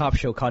 80s cop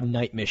show called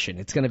Night Mission.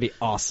 It's gonna be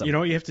awesome. You know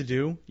what you have to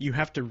do? You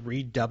have to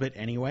redub it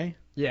anyway.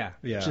 Yeah.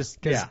 Yeah. Just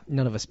Because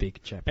none of us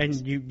speak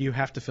Japanese. And you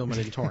have to film it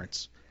in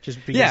torrents. Just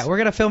because, Yeah, we're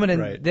gonna film it in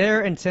Right.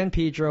 there in San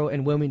Pedro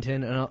and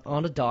Wilmington and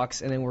on the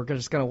docks, and then we're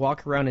just gonna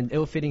walk around in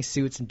ill-fitting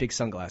suits and big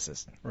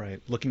sunglasses.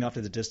 Right, looking off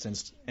to the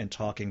distance and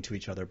talking to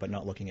each other, but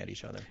not looking at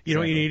each other. You know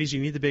what you need is you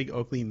need the big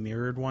Oakley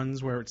mirrored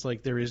ones where it's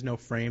like there is no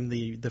frame.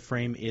 The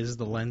frame is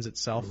the lens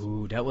itself.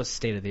 Ooh, that was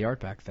state of the art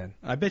back then.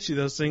 I bet you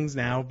those things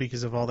now,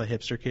 because of all the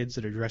hipster kids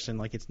that are dressing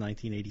like it's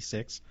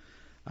 1986,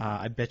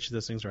 I bet you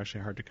those things are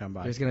actually hard to come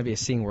by. There's gonna be a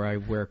scene where I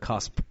wear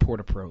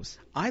Porta Pros.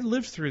 I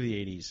lived through the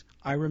 80s.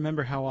 I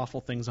remember how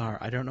awful things are.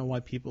 I don't know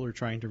why people are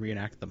trying to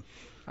reenact them.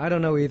 I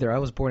don't know either. I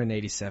was born in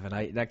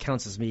 '87. That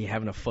counts as me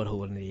having a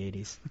foothold in the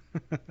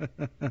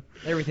 '80s.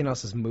 Everything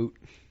else is moot.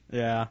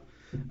 Yeah.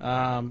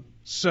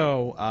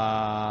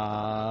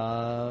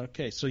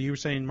 Okay, so you were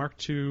saying Mark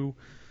II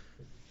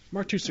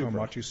Supra. Oh,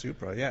 Mark II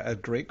Supra, yeah, a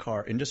great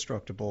car,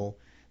 indestructible.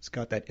 It's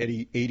got that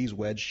 80s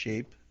wedge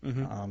shape.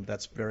 Mm-hmm.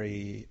 That's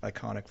very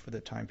iconic for the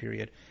time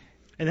period.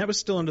 And that was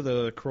still under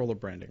the Corolla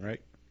branding,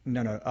 right?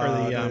 No, Or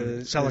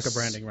the Celica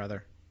branding,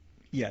 rather.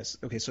 Yes.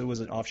 Okay, so it was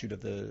an offshoot of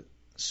the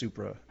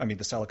Supra. I mean,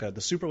 the Celica. The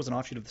Supra was an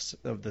offshoot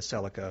of the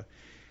Celica.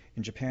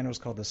 In Japan, it was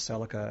called the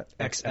Celica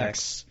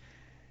XX.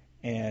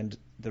 And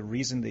the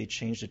reason they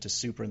changed it to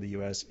Supra in the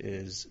U.S.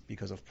 is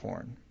because of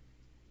porn.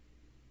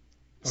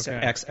 Okay.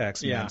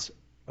 XX Yeah. meant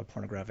a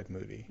pornographic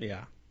movie.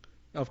 Yeah.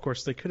 Of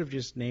course, they could have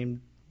just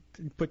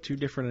put two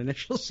different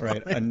initials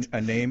Right, on it. a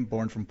name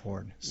born from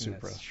porn,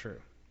 Supra. That's true.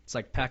 It's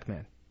like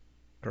Pac-Man.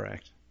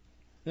 Correct.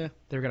 They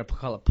were gonna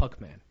call it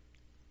Puck-Man,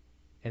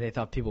 and they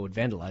thought people would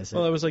vandalize it.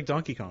 Well, it was like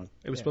Donkey Kong.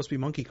 It was Yeah. supposed to be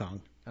Monkey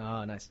Kong.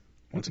 Oh, nice.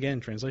 Once again,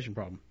 translation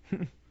problem.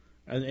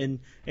 and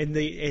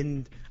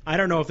I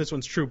don't know if this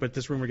one's true, but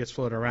this rumor gets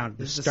floated around.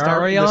 The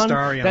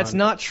Starion? That's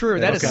not true.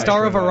 That is Okay.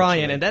 Star of True,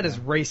 Orion, actually. and that is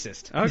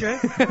racist. Okay.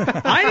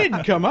 I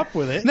didn't come up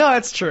with it. No,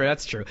 that's true.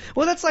 That's true.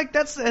 Well,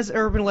 that's as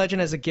urban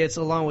legend as it gets,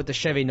 along with the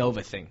Chevy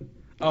Nova thing.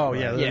 Oh,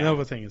 yeah, the Yeah.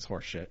 Nova thing is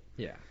horseshit.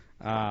 Yeah.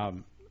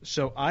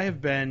 So I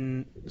have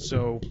been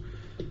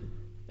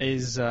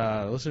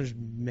listeners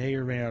may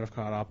or may not have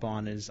caught up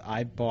on is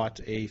I bought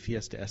a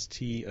Fiesta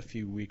ST a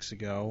few weeks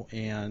ago,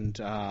 and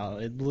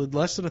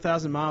less than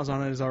 1,000 miles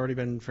on it has already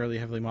been fairly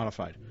heavily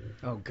modified.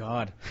 Oh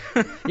God.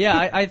 Yeah,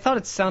 I thought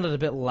it sounded a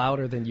bit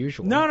louder than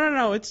usual.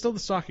 No, it's still the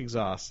stock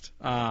exhaust,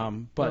 but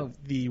Oh.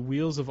 the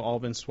wheels have all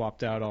been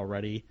swapped out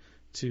already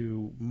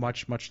to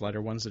much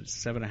lighter ones. It's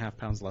 7.5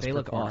 pounds less. They per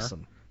look corner.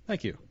 awesome.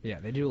 Thank you. Yeah,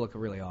 they do look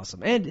really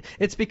awesome, and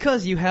it's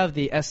because you have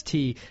the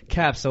ST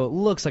cap, so it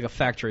looks like a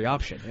factory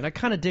option, and I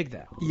kind of dig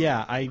that.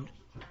 Yeah,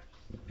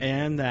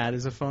 and that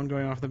is a phone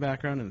going off in the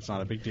background, and it's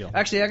not a big deal.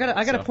 Actually, I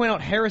gotta So- point out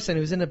Harrison,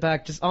 who's in the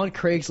back, just on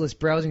Craigslist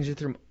browsing through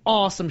some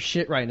awesome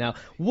shit right now.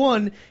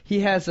 One, he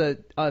has a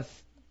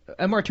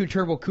MR2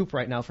 Turbo Coupe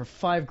right now for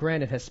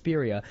 $5,000 at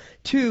Hesperia.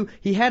 Two,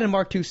 he had a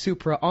Mark II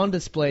Supra on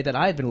display that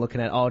I've been looking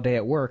at all day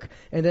at work.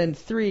 And then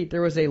three,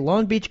 there was a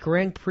Long Beach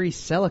Grand Prix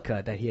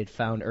Celica that he had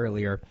found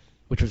earlier,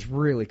 which was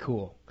really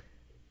cool.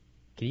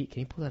 Can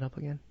you pull that up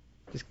again?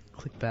 Just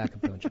click back a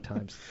bunch of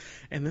times.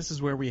 And this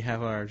is where we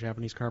have our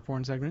Japanese car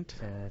porn segment.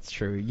 That's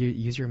true. You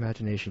use your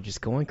imagination.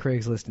 Just go on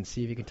Craigslist and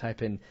see if you can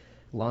type in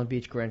Long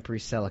Beach Grand Prix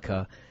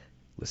Celica,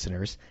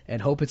 listeners, and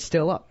hope it's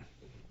still up.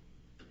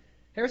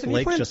 Harrison,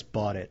 Blake just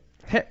bought it.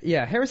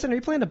 Harrison, are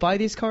you planning to buy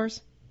these cars?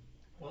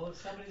 Well, if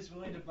somebody's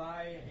willing to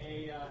buy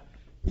a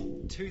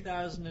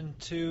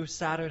 2002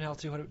 Saturn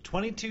L200,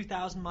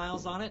 22,000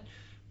 miles on it,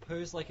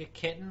 purrs like a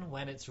kitten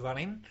when it's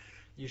running.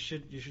 You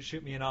should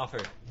shoot me an offer.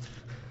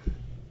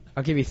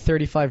 I'll give you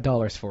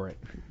 $35 for it.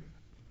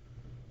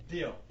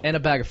 Deal. And a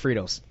bag of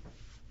Fritos.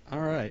 All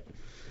right.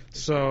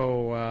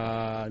 So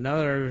now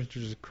that our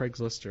just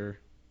Craigslist or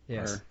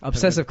Yes.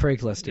 Obsessive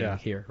Craigslisting Yeah.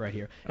 here, right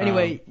here.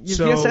 Anyway, your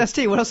so- Fiesta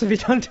ST, what else have you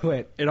done to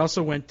it? it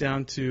also went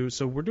down to,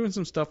 so we're doing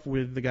some stuff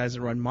with the guys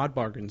that run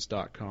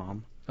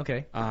modbargains.com.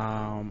 Okay.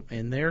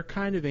 And they're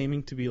kind of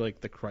aiming to be like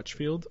the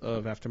Crutchfield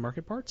of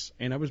aftermarket parts.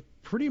 And I was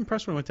pretty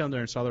impressed when I went down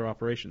there and saw their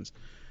operations.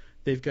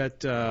 They've got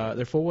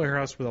their full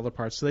warehouse with all the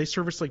parts. So they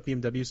service like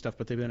BMW stuff,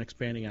 but they've been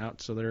expanding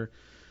out. So they're,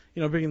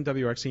 big in the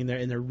WRX scene there,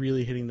 and they're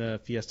really hitting the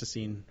Fiesta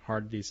scene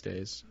hard these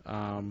days.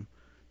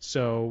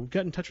 So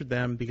got in touch with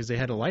them because they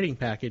had a lighting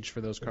package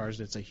for those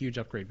cars. It's a huge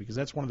upgrade because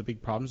that's one of the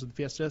big problems with the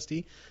Fiesta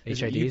ST. is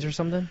that HIDs or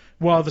something?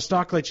 Well, the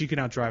stock lights, you can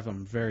outdrive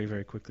them very,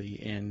 very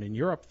quickly. And in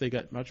Europe, they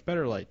got much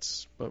better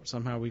lights, but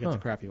somehow we got the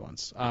crappy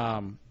ones.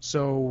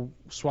 So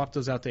swapped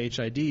those out to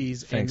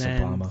HIDs. Thanks,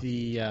 and then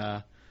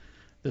Obama.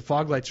 the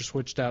fog lights are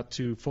switched out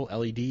to full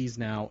LEDs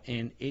now,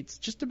 and it's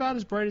just about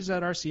as bright as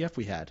that RCF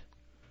we had.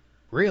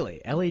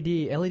 Really?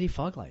 LED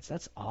fog lights.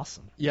 That's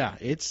awesome. Yeah,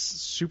 it's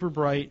super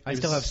bright. I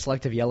still have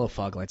selective yellow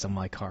fog lights on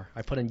my car.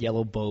 I put in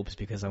yellow bulbs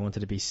because I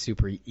wanted to be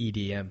super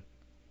EDM.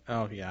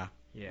 Oh, yeah.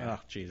 Yeah.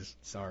 Oh, Jesus.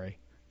 Sorry.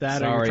 That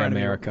Sorry, or you're trying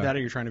America. To be, that or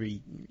you're trying to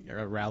be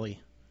a rally.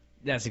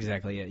 That's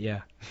exactly it,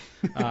 yeah.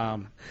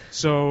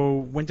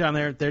 So went down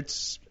there.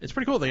 It's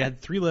pretty cool. They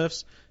had 3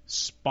 lifts,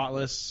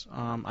 spotless.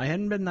 I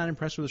hadn't been that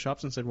impressed with the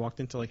shop since I'd walked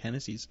into like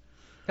Hennessy's.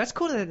 That's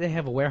cool that they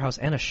have a warehouse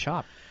and a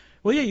shop.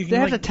 Well, yeah, you can. They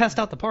have to test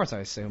out the parts, I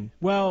assume.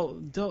 Well,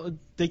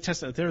 they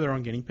test it. They're their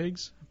own guinea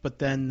pigs, but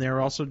then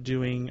they're also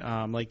doing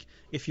like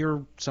if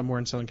you're somewhere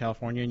in Southern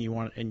California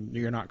and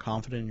you're not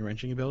confident in your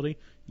wrenching ability,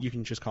 you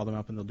can just call them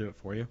up and they'll do it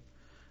for you.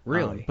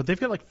 Really? But they've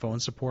got like phone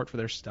support for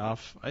their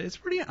stuff.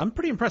 I'm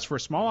pretty impressed for a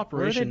small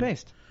operation. Where are they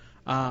based?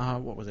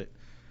 What was it?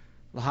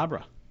 La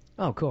Habra.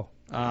 Oh, cool.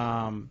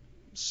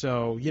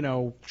 So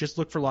just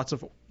look for lots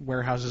of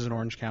warehouses in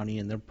Orange County,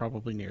 and they're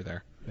probably near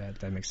there.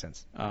 That makes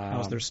sense.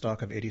 How's their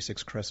stock of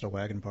 86 Cresta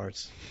wagon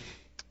parts?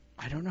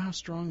 I don't know how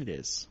strong it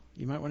is.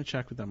 You might want to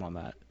check with them on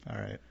that. All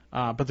right.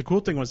 But the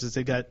cool thing was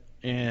they had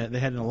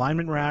an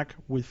alignment rack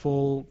with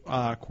full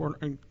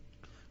corner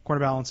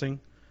balancing,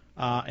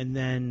 and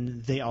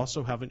then they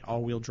also have an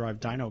all-wheel drive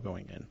dyno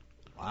going in.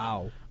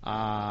 Wow.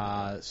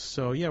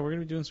 So yeah, we're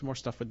gonna be doing some more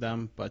stuff with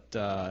them. But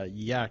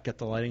yeah, get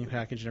the lighting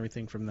package and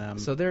everything from them.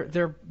 So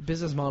their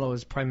business model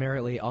is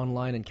primarily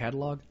online and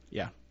catalog?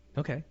 Yeah,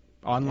 Okay.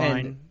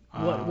 online.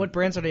 And what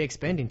brands are they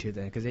expanding to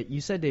then? Because you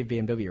said they have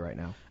BMW right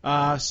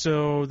now.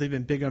 So they've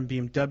been big on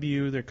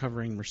BMW. They're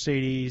covering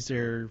Mercedes.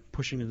 They're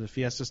pushing into the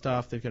Fiesta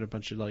stuff. They've got a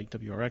bunch of like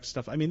WRX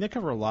stuff. I mean, they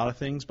cover a lot of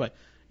things, but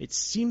it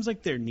seems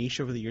like their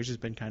niche over the years has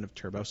been kind of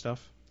turbo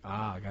stuff.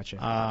 Ah, gotcha.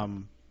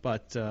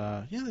 But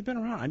yeah, they've been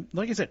around.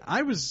 Like I said,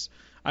 I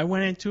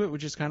went into it with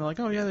just kind of like,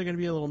 oh yeah, they're going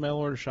to be a little mail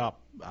order shop.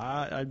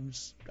 I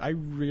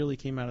really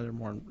came out of there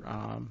more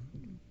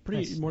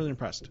Nice. more than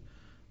impressed.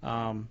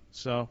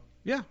 So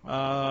yeah,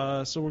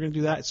 so we're going to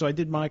do that. So I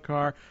did my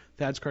car.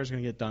 Thad's car is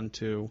going to get done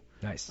too.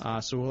 Nice.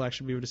 So we'll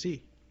actually be able to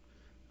see.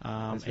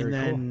 That's And very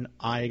then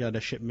I got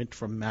a shipment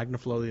from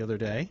Magnaflow the other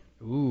day.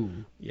 Ooh.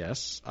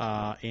 Yes.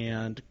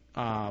 And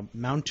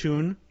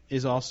Mountoon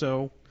is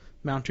also,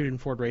 Mountoon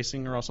and Ford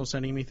Racing are also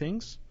sending me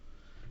things.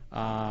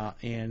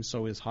 And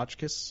so is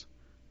Hotchkiss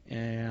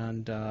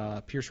and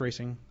Pierce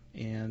Racing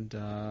and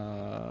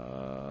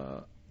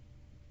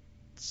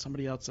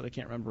somebody else that I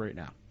can't remember right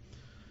now.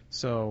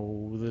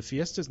 So the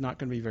Fiesta is not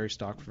going to be very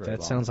stocked for very long.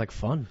 That sounds like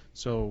fun.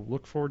 So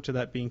look forward to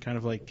that being kind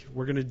of like,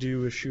 we're going to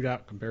do a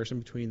shootout comparison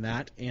between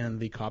that and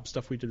the Cobb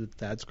stuff we did with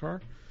Thad's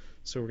car.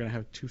 So we're going to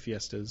have 2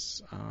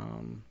 Fiestas.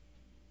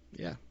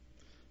 Yeah.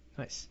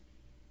 Nice.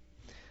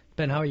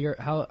 Ben, how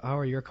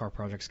are your car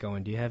projects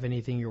going? Do you have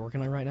anything you're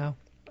working on right now?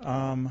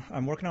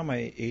 I'm working on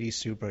my 80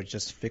 Supra,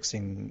 just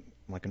fixing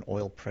like an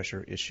oil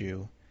pressure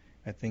issue.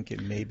 I think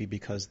it may be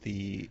because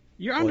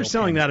You're oil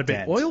underselling pan's that a bit.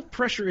 dent. Oil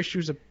pressure issue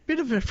is a bit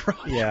of a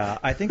problem. Yeah,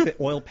 I think the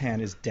oil pan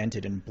is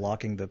dented and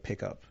blocking the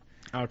pickup.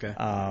 Okay.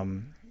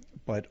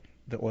 But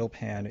the oil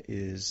pan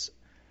is,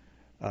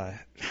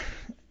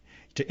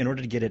 in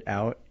order to get it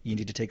out, you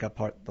need to take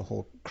apart the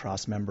whole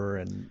cross member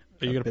and.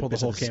 Are you going to pull the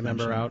bits of whole K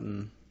member suspension. out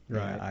and?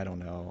 Yeah, I don't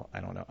know.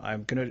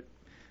 I'm gonna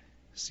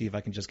see if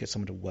I can just get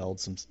someone to weld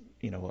some,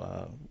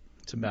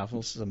 Some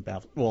baffles.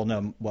 Well,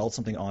 no, weld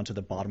something onto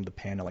the bottom of the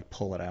pan and like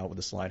pull it out with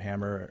a slide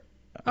hammer.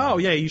 Oh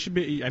yeah, you should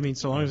be. I mean,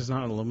 so long as it's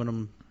not an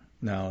aluminum.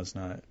 No, it's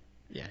not.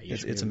 Yeah,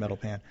 It's a metal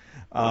pan.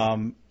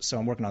 So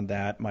I'm working on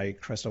that. My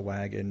Cresta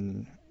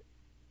wagon,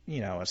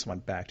 someone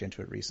backed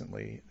into it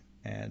recently,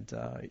 and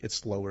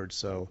it's lowered,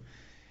 so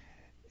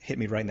hit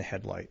me right in the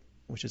headlight,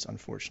 which is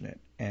unfortunate.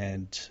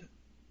 And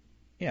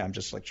yeah, I'm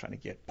just like trying to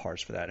get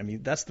parts for that. I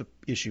mean, that's the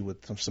issue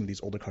with some of these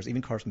older cars.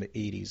 Even cars from the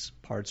 80s,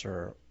 parts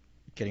are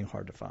getting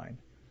hard to find.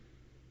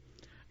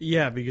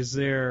 Yeah, because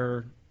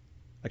they're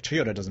Like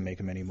Toyota doesn't make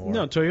them anymore.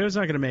 No, Toyota's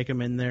not going to make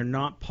them, and they're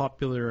not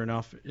popular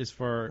enough as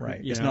far.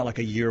 Right. You It's know, not like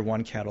a year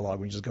one catalog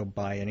where you just go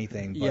buy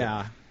anything. But,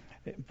 yeah.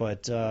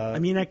 But I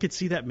mean, I could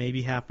see that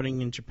maybe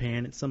happening in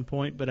Japan at some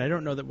point, but I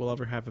don't know that we'll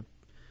ever have a.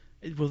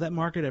 Will that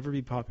market ever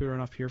be popular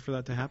enough here for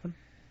that to happen?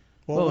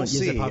 well, we'll is it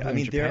see. popular I in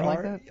mean, there Japan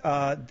like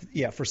are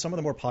yeah, for some of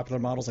the more popular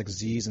models like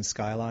Zs and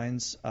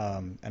Skylines,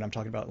 and I'm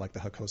talking about like the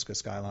Hakosuka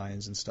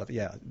Skylines and stuff.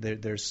 Yeah,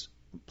 there's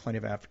plenty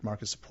of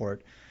aftermarket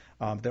support.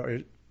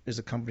 There is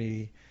a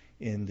company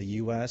in the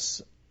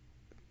U.S.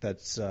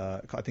 that's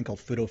I think called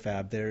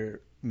Photofab.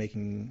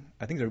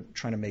 I think they're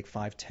trying to make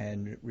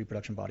 510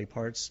 reproduction body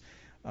parts,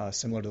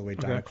 similar to the way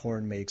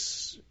Dynacorn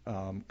makes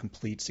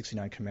complete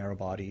 69 Camaro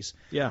bodies.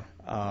 Yeah.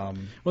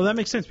 Well, that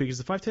makes sense because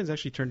the 510's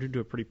actually turned into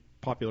a pretty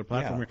popular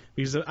platform. Yeah.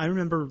 Because I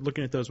remember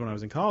looking at those when I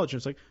was in college, and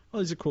it's like, oh,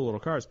 these are cool little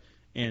cars.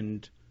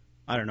 And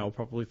I don't know,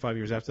 probably 5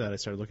 years after that, I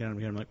started looking at them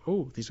again. I'm like,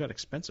 oh, these got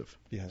expensive.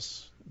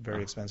 Yes,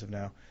 very expensive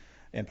now,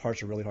 and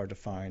parts are really hard to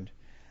find.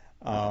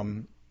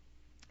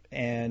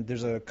 And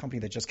there's a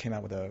company that just came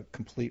out with a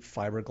complete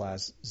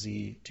fiberglass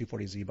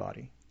 240Z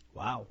body.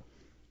 Wow.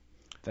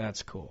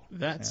 That's cool.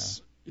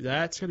 That's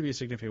going to be a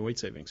significant weight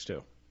savings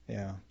too.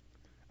 Yeah,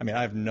 I mean,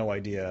 I have no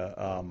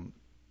idea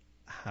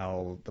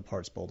how the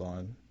parts bolt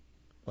on,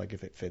 like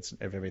if it fits,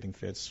 if everything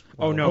fits.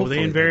 Oh no, hopefully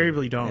they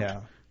invariably don't.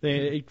 Yeah.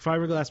 They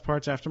fiberglass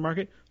parts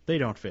aftermarket, they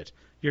don't fit.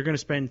 You're going to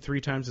spend 3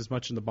 times as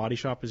much in the body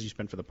shop as you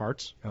spend for the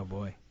parts. Oh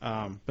boy.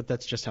 But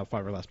that's just how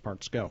fiberglass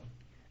parts go.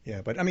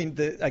 Yeah, but I mean,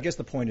 I guess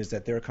the point is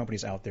that there are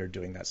companies out there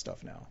doing that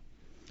stuff now.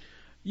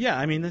 Yeah,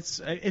 I mean, that's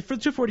for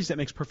the 240s that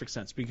makes perfect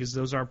sense because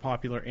those are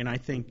popular, and I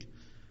think,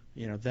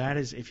 that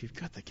is if you've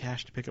got the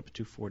cash to pick up a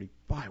 240,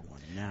 buy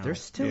one now. They're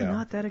still Yeah.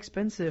 not that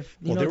expensive.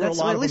 Well, there were a That's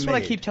lot at of least them what I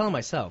made. keep telling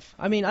myself.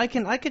 I mean, I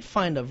could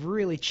find a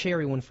really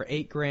cherry one for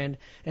 $8,000,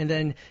 and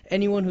then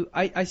anyone who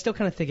I still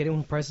kind of think anyone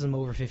who prices them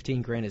over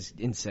 $15,000 is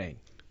insane.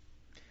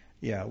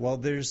 Yeah, well,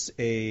 there's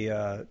a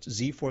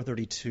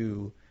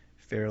Z432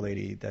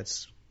 Fairlady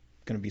that's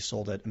going to be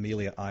sold at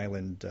Amelia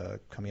Island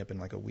coming up in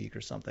like a week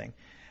or something,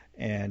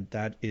 and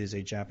that is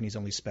a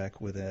Japanese-only spec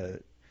with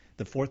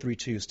the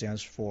 432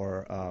 stands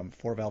for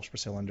 4 valves per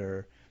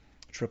cylinder,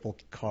 triple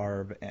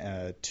carb,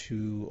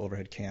 2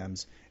 overhead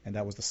cams, and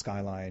that was the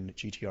Skyline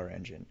GTR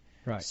engine.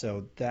 Right.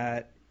 So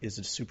that is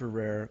a super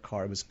rare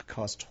car. It was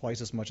cost twice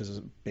as much as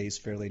a base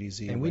Fairlady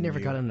Z. And we never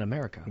got it in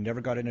America. We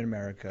never got it in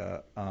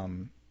America.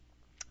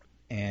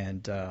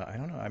 And I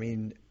don't know. I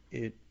mean,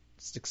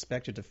 it's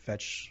expected to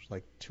fetch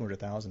like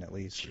 $200,000 at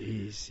least.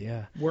 Jeez,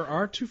 yeah. Were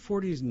our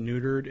 240s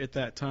neutered at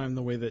that time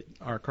the way that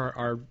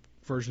our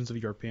versions of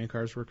European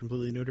cars were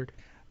completely neutered?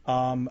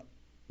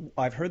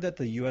 I've heard that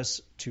the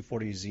U.S.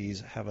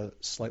 240Zs have a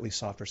slightly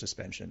softer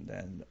suspension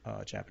than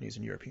Japanese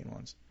and European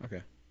ones.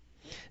 Okay.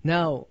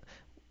 Now,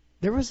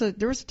 there was a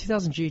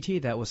 2000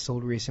 GT that was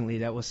sold recently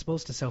that was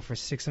supposed to sell for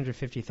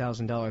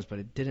 $650,000, but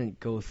it didn't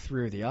go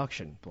through the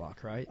auction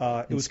block, right?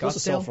 It was supposed to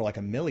sell Scottsdale? for like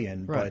 $1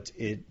 million, Right. but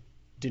it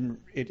didn't.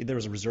 There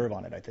was a reserve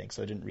on it, I think,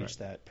 so it didn't reach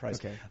that price.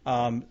 Okay.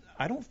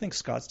 I don't think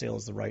Scottsdale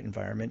is the right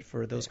environment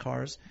for those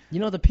cars.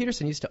 The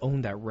Peterson used to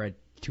own that red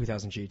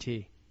 2000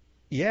 GT.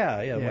 Yeah.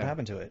 What Yeah.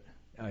 happened to it?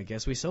 I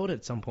guess we sold it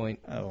at some point.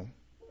 Oh,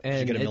 And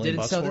did you get $1 million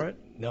didn't sell for it?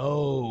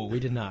 No, we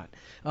did not.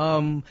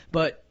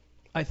 But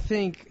I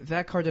think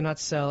that car did not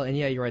sell. And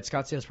yeah, you're right.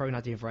 Scottsdale is probably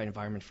not the right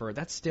environment for it.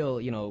 That's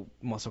still,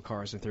 muscle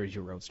cars and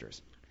 32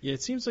 Roadsters. Yeah,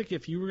 it seems like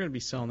if you were going to be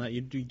selling that,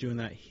 you'd be doing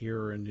that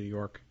here in New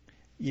York.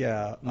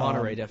 Yeah,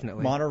 Monterey,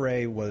 definitely.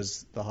 Monterey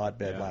was the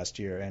hotbed Yeah. last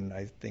year, and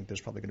I think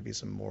there's probably going to be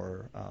some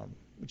more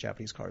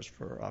Japanese cars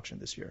for auction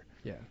this year.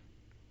 Yeah.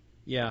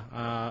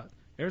 Yeah,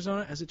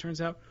 Arizona, as it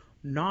turns out,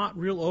 not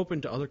real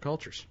open to other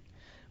cultures.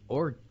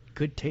 Or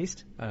good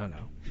taste? I don't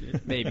know.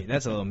 Maybe.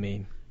 That's a little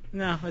mean.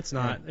 No, it's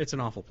not. It's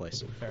an awful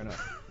place. Fair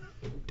enough.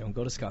 Don't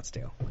go to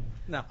Scottsdale.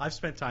 No, I've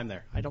spent time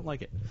there. I don't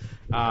like it.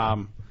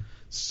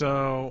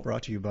 So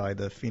Brought to you by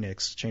the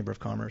Phoenix Chamber of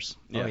Commerce.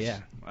 Oh, yes.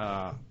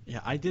 Yeah,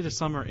 I did a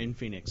summer in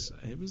Phoenix.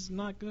 It was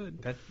not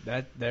good.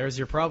 There's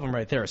your problem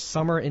right there.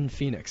 Summer in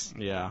Phoenix.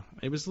 Yeah,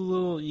 it was a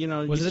little,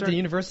 Was it at the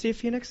University of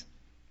Phoenix?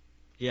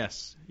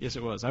 Yes,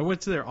 it was. I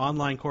went to their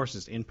online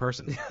courses in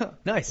person.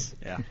 Nice.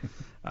 Yeah.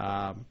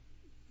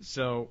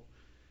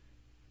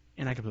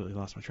 And I completely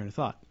lost my train of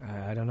thought.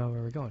 I don't know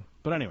where we're going.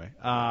 But anyway,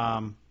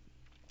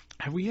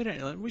 have we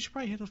hit? We should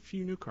probably hit a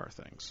few new car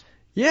things.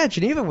 Yeah,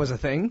 Geneva was a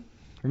thing.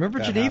 Remember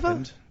That Geneva?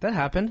 happened. That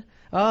happened.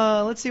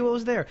 Let's see what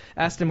was there.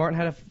 Aston Martin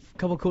had a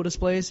couple cool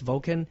displays.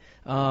 Vulcan.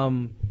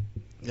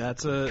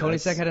 That's a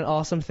Koenigsegg had an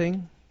awesome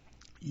thing.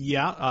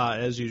 Yeah,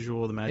 as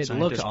usual, the mad It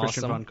scientist looked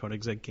Christian awesome. von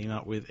Koenigsegg came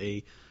out with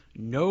a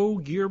no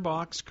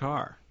gearbox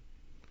car.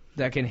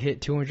 That can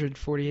hit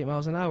 248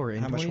 miles an hour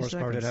in How much 20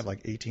 horsepower did it seconds. have?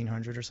 Like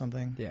 1,800 or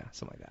something? Yeah,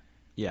 something like that.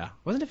 Yeah,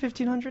 Wasn't it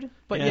 1,500?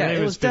 But Yeah, yeah, it it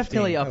was was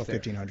definitely 15. up Oh, there.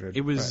 1,500.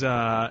 it was.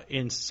 Right.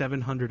 And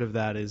 700 of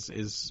that is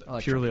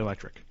Electric. purely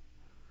electric.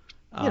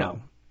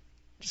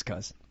 Just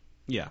because.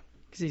 Yeah.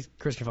 Because he's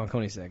Christian von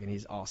Koenigsegg, and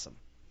he's awesome.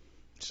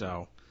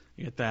 So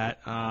you get that.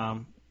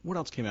 What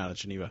else came out at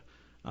Geneva?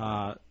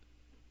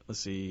 Let's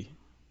see.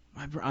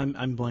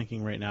 I'm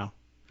blanking right now.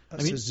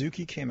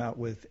 Suzuki came out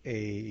with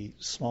a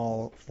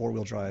small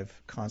four-wheel drive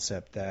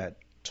concept that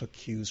took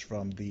cues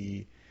from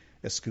the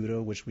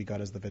Escudo, which we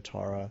got as the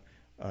Vitara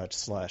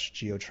 /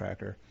 Geo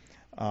Tracker.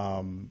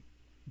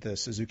 The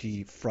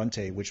Suzuki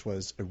Fronte, which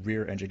was a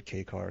rear-engine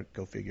K car,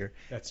 go figure.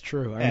 That's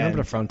true. I remember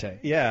the Fronte.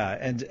 Yeah,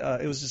 and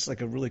it was just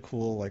like a really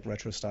cool, like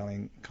retro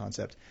styling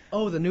concept.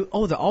 The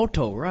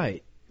Alto,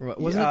 right?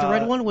 Wasn't it the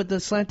red one with the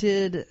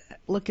slanted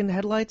looking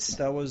headlights?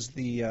 That was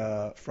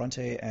the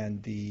Fronte,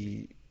 and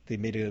they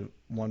made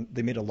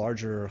a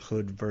larger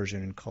hood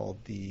version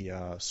called the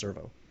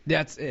Servo.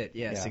 That's it.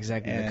 Yes,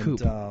 exactly. And, the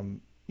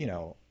coupe. You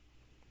know,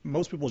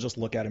 most people just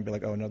look at it and be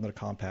like, oh, another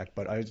compact,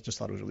 but I just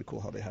thought it was really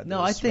cool how they had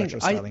those retro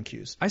styling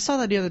cues. I saw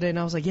that the other day, and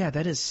I was like, yeah,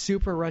 that is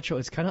super retro.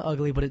 It's kind of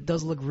ugly, but it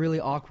does look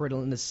really awkward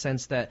in the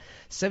sense that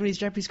 70s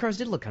Japanese cars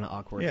did look kind of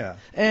awkward. Yeah.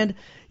 And,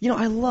 you know,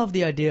 I love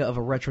the idea of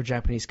a retro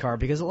Japanese car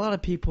because a lot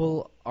of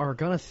people are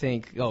going to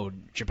think, oh,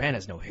 Japan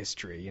has no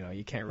history. You know,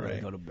 you can't really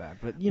go to back.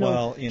 But,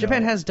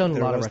 Japan has done a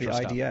lot of retro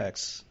stuff. There was the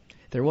IDX.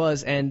 There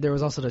was, and there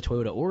was also the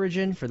Toyota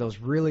Origin for those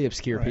really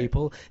obscure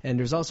people, and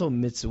there's also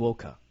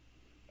Mitsuoka.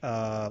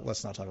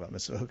 Let's not talk about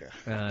Mitsuoka.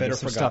 There's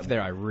some stuff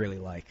there I really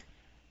like.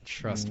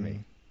 Trust me.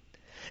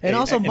 And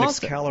also an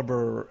Mazda.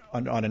 Excalibur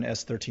on an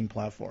S13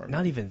 platform.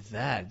 Not even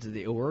that.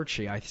 The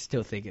Orochi, I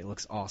still think it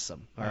looks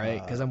awesome. All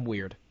right, because I'm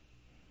weird.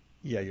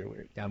 Yeah, you're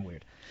weird. Yeah, I'm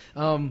weird.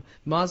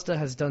 Mazda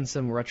has done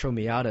some retro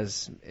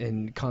Miatas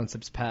in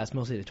concepts past,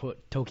 mostly the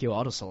Tokyo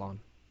Auto Salon.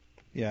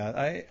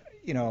 Yeah,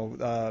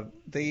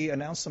 they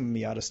announced some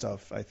Miata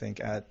stuff, I think,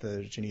 at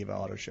the Geneva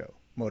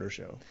Motor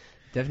Show.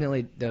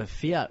 Definitely the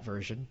Fiat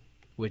version,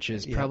 which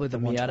is probably the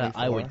Miata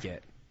I would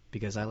get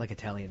because I like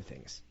Italian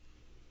things.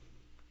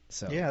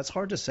 So yeah, it's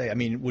hard to say. I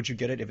mean, would you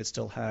get it if it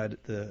still had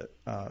the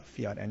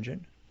Fiat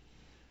engine?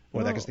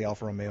 Or I guess the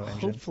Alfa Romeo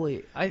engine?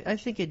 Hopefully. I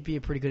think it'd be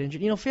a pretty good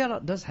engine. You know,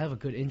 Fiat does have a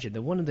good engine.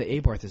 The one in the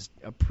Abarth is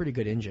a pretty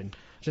good engine.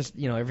 Just,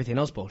 everything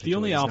else bolted. The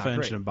only Alfa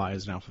engine to buy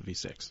is an Alfa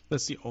V6.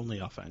 That's the only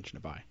Alfa engine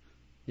to buy.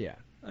 Yeah.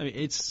 I mean,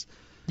 it's...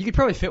 You could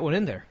probably fit one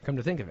in there, come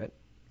to think of it.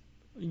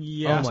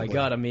 Yeah. Oh, my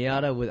God, a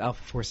Miata with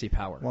Alfa 4C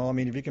power. Well, I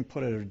mean, if you can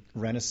put a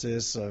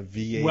Renesas, a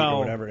V8 or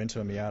whatever into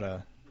a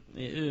Miata.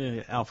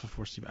 Alfa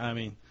 4C, I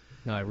mean...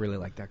 No, I really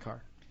like that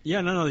car.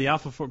 Yeah, no, the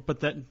Alfa 4...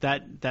 But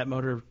that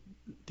motor...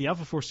 The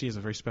Alfa 4C is a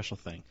very special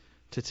thing.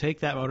 To take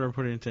that motor and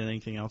put it into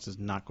anything else is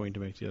not going to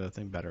make the other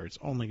thing better. It's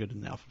only good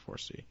in the Alfa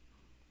 4C.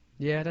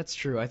 Yeah, that's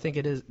true. I think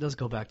it does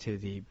go back to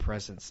the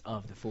presence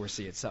of the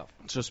 4C itself.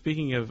 So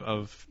speaking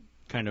of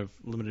kind of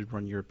limited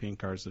run European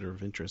cars that are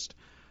of interest,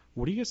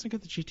 what do you guys think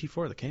of the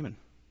GT4, the Cayman?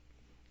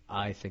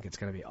 I think it's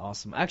going to be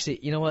awesome. Actually,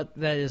 you know what?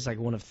 That is like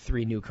one of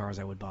 3 new cars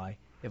I would buy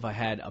if I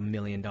had $1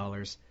 million.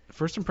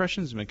 First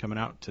impressions have been coming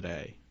out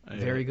today.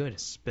 Very good.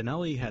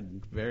 Spinelli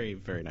had very,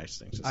 very nice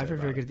things to say. I've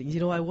heard very good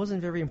things. I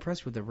wasn't very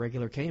impressed with the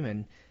regular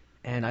Cayman,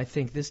 and I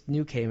think this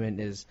new Cayman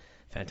is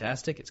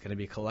fantastic. It's going to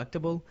be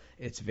collectible.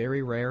 It's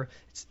very rare.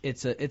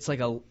 It's like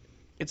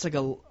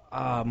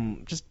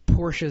just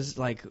Porsche's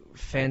like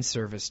fan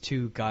service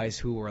to guys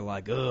who were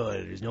like,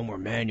 there's no more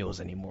manuals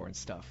anymore and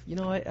stuff.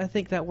 I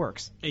think that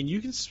works. And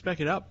you can spec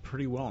it up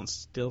pretty well and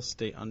still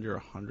stay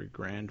under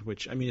 $100,000,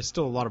 which I mean is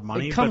still a lot of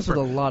money. It comes with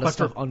a lot of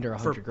stuff under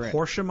 $100,000. For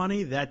Porsche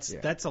money, that's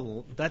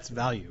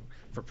value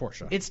for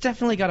Porsche. It's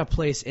definitely got a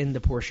place in the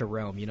Porsche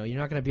realm. You're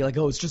not going to be like,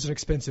 it's just an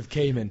expensive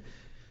Cayman.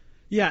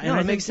 Yeah, and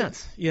it makes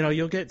sense.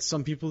 You'll get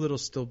some people that'll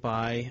still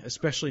buy,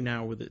 especially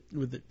now with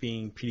it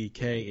being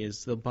PDK,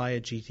 is they'll buy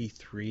a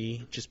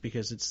GT3 just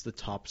because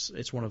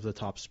it's one of the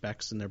top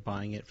specs, and they're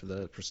buying it for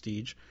the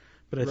prestige.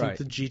 But I think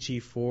the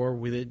GT4,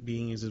 with it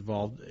being as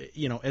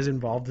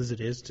involved as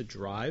it is to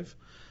drive,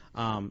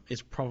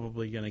 is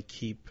probably going to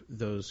keep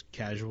those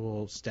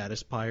casual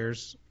status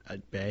buyers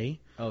at bay.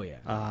 Oh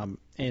yeah.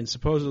 And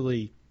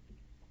supposedly,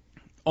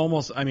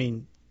 almost, I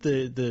mean,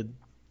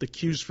 the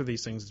queues for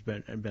these things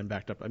have been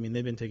backed up. I mean,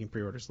 they've been taking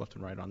pre-orders left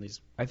and right on these.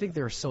 I think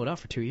they were sold out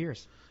for 2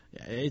 years.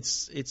 Yeah,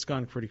 it's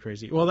gone pretty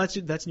crazy. Well, that's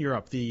in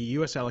Europe. The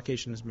U.S.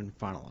 allocation has been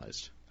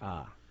finalized.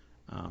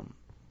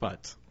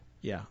 But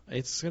yeah,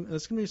 it's gonna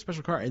be a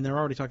special car, and they're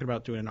already talking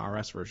about doing an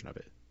RS version of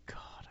it.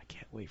 God, I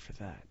can't wait for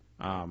that.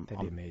 That'd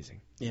be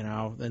amazing.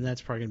 And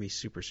that's probably gonna be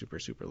super, super,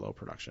 super low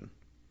production.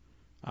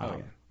 Yeah.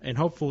 And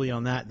hopefully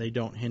on that they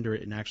don't hinder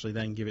it and actually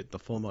then give it the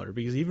full motor,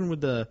 because even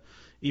the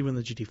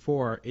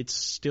GT4, it's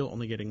still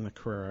only getting the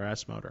Carrera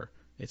S motor.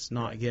 It's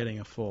not getting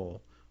a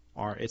full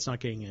it's not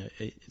getting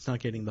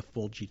the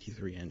full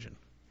GT3 engine.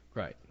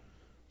 Right.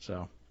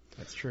 So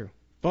that's true.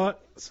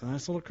 But it's a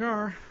nice little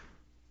car.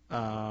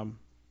 And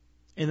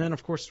then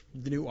of course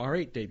the new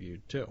R8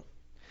 debuted too.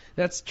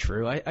 That's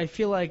true. I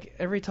feel like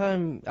every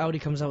time Audi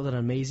comes out with an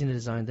amazing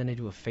design, then they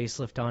do a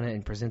facelift on it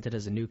and present it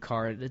as a new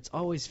car, it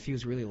always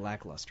feels really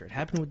lackluster. It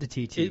happened with the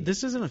TT.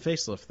 This isn't a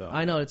facelift, though.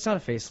 I know, it's not a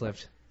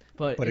facelift,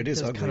 but it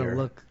does kind of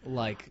look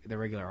like the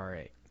regular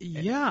R8.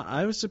 Yeah,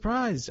 I was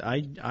surprised.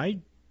 I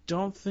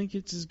don't think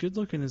it's as good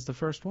looking as the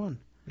first one.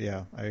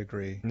 Yeah, I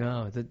agree.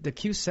 No, the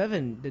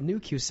Q7, the new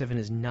Q7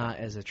 is not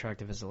as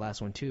attractive as the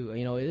last one, too.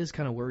 It is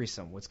kind of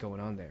worrisome what's going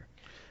on there.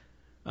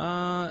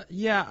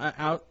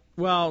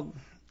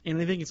 And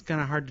I think it's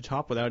kind of hard to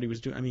top what Audi was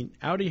doing. I mean,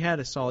 Audi had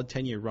a solid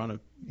 10-year run of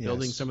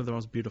building Yes. some of the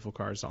most beautiful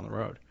cars on the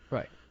road.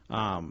 Right.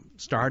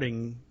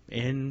 Starting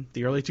in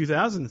the early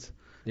 2000s.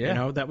 Yeah. You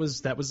know, that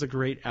was the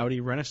great Audi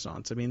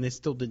renaissance. I mean, they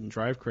still didn't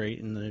drive great,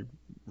 and the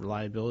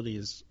reliability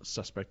is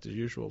suspect as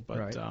usual. But,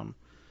 Right.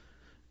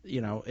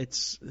 you know,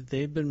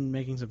 they've been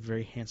making some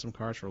very handsome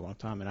cars for a long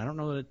time, and I don't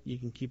know that you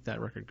can keep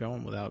that record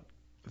going without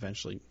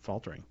eventually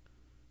faltering.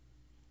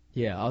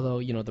 Yeah, although,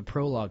 you know, the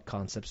Prologue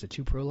concepts, the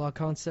two Prologue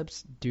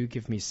concepts do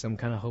give me some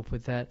kind of hope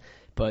with that.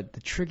 But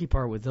the tricky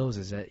part with those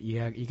is that you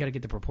got to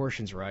get the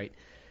proportions right,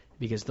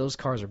 because those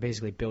cars are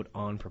basically built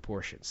on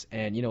proportions.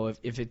 And, you know,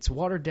 if it's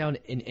watered down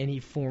in any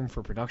form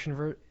for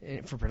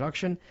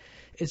production,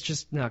 it's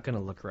just not going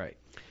to look right.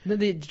 And then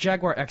the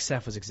Jaguar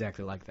XF was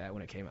exactly like that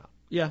when it came out.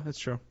 Yeah, that's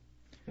true.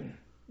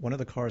 One of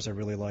the cars I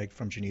really liked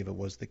from Geneva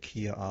was the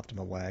Kia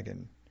Optima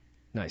wagon.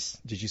 Nice.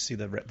 Did you see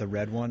the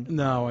red one?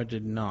 No, I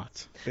did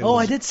not. It I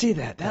was- did see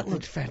that. That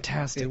looked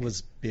fantastic. It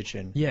was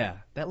bitchin'. Yeah,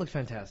 that looked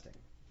fantastic.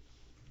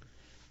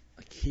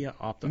 A Kia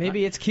Optima.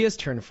 Maybe it's Kia's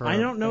turn for I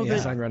don't know a that.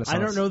 design renaissance. I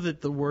don't know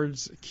that the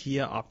words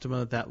Kia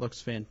Optima, that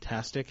looks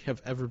fantastic, have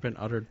ever been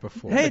uttered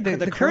before. Hey,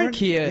 the current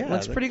Kia yeah,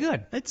 looks the- pretty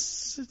good.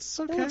 It's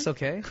okay. It looks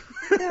okay.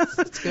 Yeah,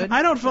 it's good.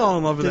 I don't fall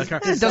in love with that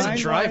car. It doesn't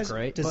drive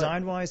great, but-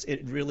 Design-wise,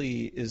 it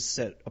really is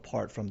set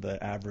apart from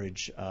the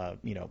average,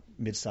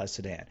 mid-size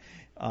sedan.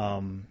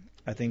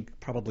 I think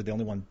probably the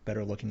only one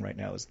better looking right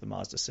now is the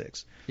Mazda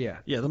 6. Yeah.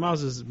 Yeah, the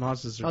Mazdas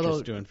are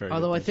just doing very good.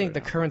 Although I things think right the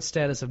now. current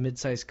status of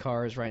mid-sized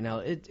cars right now,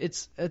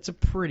 it's a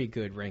pretty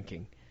good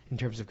ranking in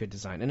terms of good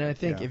design. And I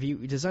think Yeah. if you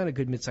design a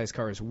good mid-sized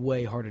car, it's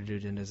way harder to do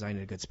than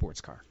designing a good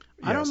sports car.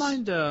 I don't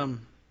Yes. mind.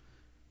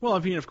 Well, I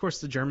mean, of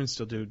course, the Germans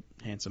still do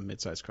handsome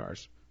mid-sized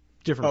cars.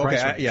 Different Okay,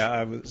 price range.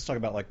 I was talking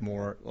about like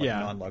more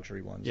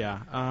non-luxury ones.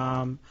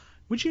 Yeah.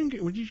 Would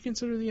you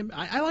consider the?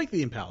 I like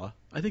the Impala.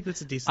 I think that's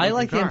a decent. I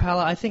like the car.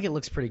 Impala. I think it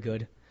looks pretty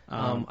good.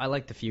 I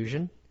like the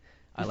Fusion.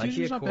 I like the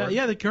Fusion's not Accord. bad.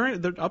 Yeah,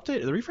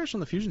 the refresh on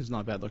the Fusion's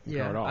not a bad looking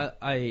car at all.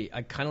 I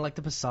kind of like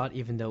the Passat,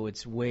 even though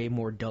it's way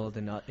more dull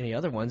than any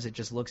other ones. It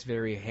just looks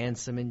very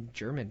handsome and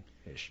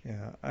German-ish.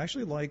 Yeah, I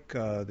actually like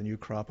the new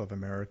crop of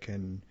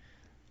American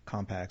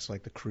compacts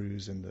like the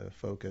Cruze and the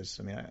Focus.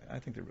 I mean, I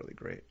think they're really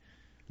great.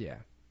 Yeah.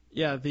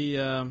 Yeah,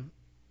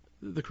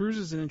 the Cruze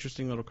is an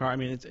interesting little car. I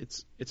mean,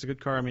 it's a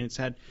good car. I mean, it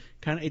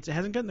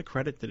hasn't gotten the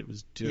credit that it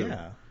was due.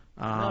 Yeah.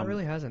 No, it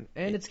really hasn't.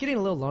 And it's getting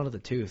a little long to the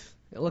tooth.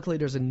 Luckily,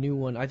 there's a new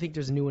one. I think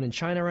there's a new one in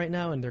China right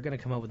now, and they're going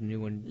to come out with a new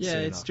one Yeah,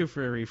 soon it's enough. due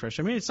for a refresh.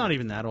 I mean, it's not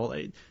even that old.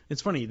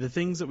 It's funny. The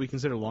things that we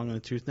consider long in the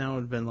tooth now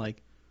have been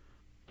like,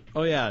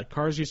 oh yeah,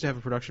 cars used to have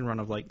a production run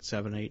of like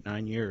 7, 8,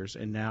 9 years,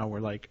 and now we're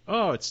like,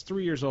 oh, it's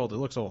 3 years old. It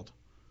looks old.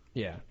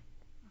 Yeah.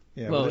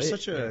 Yeah, Well, there's it-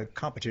 such a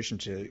competition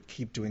to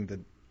keep doing the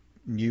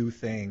new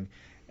thing,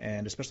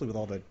 and especially with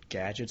all the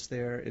gadgets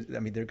there, I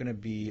mean, they're going to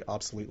be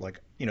obsolete. Like,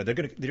 they're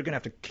going to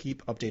have to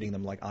keep updating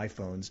them like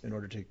iPhones in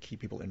order to keep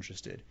people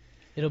interested.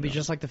 It'll be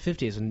just like the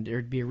 50s, and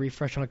there'd be a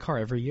refresh on a car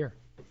every year.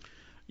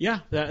 Yeah,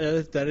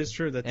 that is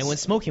true. And when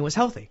smoking was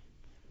healthy.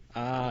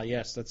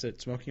 Yes, that's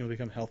it. Smoking will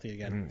become healthy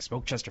again.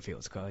 Smoke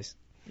Chesterfields, guys.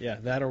 Yeah,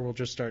 that or we'll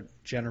just start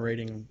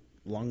generating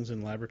lungs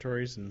in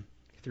laboratories and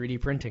 3D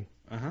printing.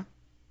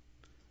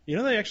 You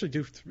know they actually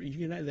do.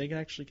 They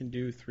can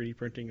do 3D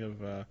printing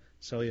of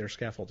cellular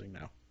scaffolding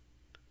now.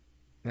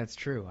 That's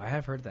true. I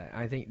have heard that.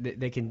 I think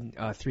they can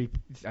I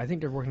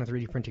think they're working on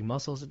 3D printing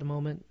muscles at the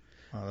moment.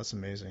 Oh, that's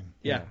amazing.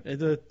 Yeah,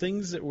 the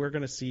things that we're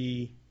going to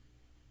see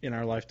in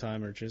our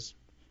lifetime are just.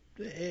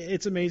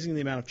 It's amazing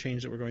the amount of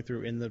change that we're going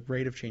through, and the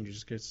rate of change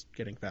is just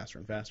getting faster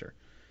and faster.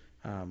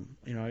 I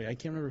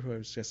can't remember who I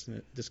was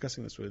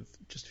discussing this with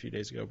just a few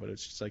days ago, but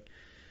it's just like,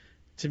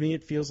 to me,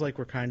 it feels like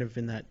we're kind of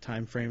in that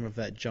time frame of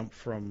that jump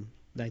from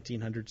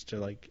 1900s to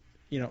late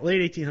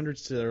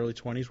 1800s to the early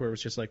 20s, where it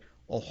was just like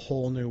a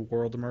whole new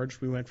world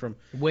emerged. We went from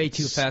Way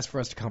too fast for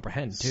us to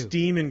comprehend, too.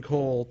 steam and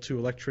coal to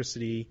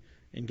electricity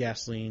and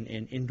gasoline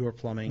and indoor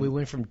plumbing. We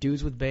went from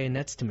dudes with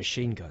bayonets to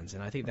machine guns,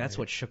 and I think that's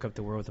what shook up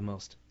the world the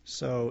most.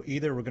 So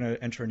either we're going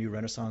to enter a new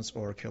renaissance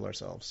or kill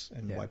ourselves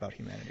and wipe out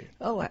humanity.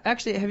 Oh,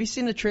 actually, have you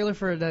seen the trailer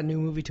for that new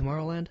movie,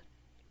 Tomorrowland?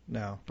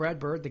 No. Brad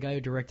Bird, the guy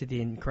who directed The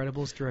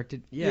Incredibles,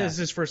 directed. Yeah, this is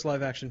his first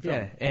live action film.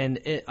 Yeah,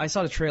 and I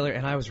saw the trailer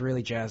and I was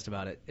really jazzed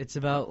about it. It's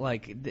about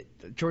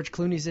George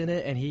Clooney's in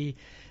it, and he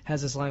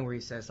has this line where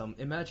he says,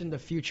 "Imagine the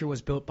future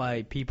was built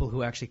by people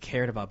who actually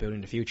cared about building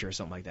the future," or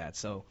something like that.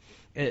 So,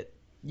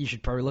 you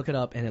should probably look it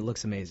up, and it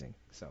looks amazing.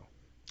 So.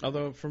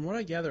 Although, from what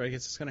I gather, I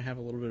guess it's going to have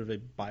a little bit of a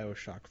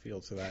Bioshock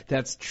feel to that.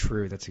 That's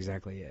true. That's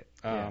exactly it.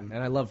 And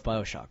I love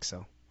Bioshock,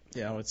 so.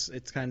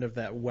 It's kind of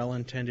that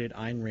well-intended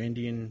Ayn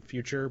Randian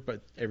future,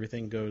 but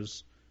everything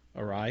goes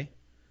awry.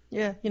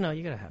 Yeah, you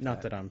gotta have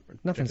Not that I'm a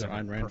Nothing's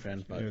particular Ayn ever Rand perfect.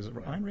 fan, but Is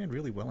Ayn Rand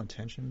really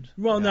well-intentioned?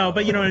 well, no,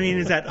 but you know what I mean.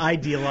 Is that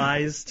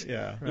idealized?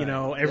 Yeah.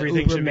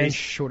 Everything should be.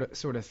 Ubermensch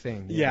sort of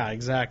thing. Yeah,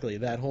 exactly.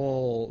 That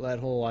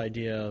whole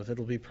idea of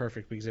it'll be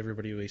perfect because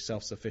everybody will be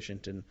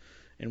self-sufficient and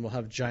we'll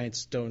have giant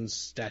stone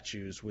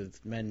statues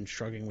with men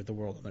shrugging with the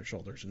world on their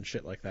shoulders and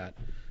shit like that.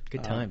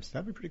 Good times.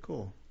 That'd be pretty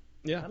cool.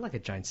 Yeah. I'd like a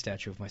giant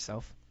statue of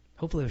myself.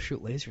 Hopefully it'll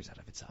shoot lasers out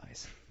of its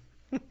eyes.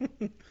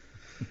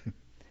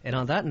 And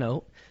on that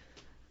note,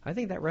 I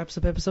think that wraps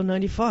up episode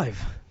 95.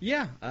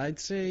 Yeah, I'd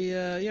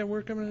say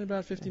we're coming in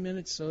about 50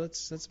 minutes, so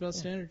that's about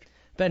standard.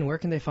 Ben, where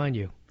can they find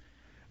you?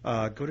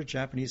 Go to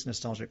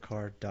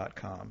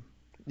JapaneseNostalgiaCard.com.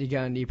 You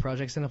got any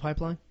projects in the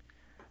pipeline?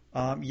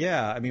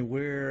 Yeah, I mean,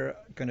 we're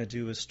going to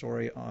do a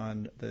story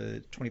on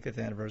the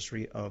 25th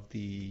anniversary of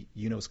the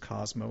Unos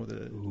Cosmo,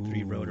 the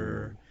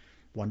 3-rotor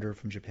wonder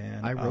from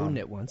Japan. I rode in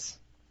it once.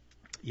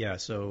 Yeah,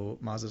 so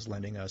Mazda's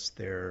lending us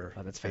their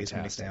that's basement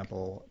fantastic.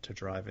 example to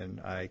drive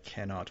in. I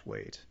cannot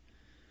wait.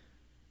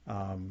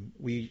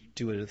 We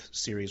do a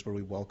series where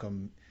we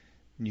welcome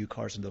new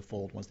cars into the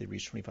fold once they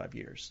reach 25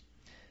 years.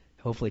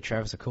 Hopefully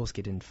Travis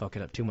Okolski didn't fuck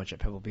it up too much at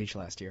Pebble Beach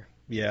last year.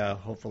 Yeah,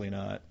 hopefully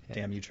not. Yeah.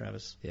 Damn you,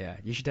 Travis. Yeah,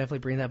 you should definitely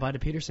bring that by the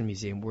Peterson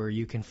Museum where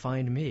you can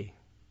find me.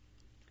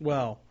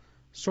 Well,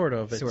 sort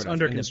of. It's Sort of,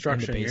 under in the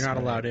construction. You're not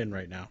basement. allowed in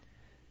right now.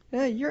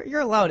 Yeah,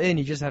 you're allowed in.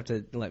 You just have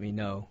to let me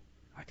know.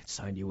 I can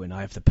sign you in.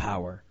 I have the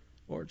power.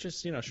 Or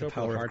just, show The up with a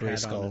power of hard hat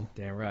Grayskull. on.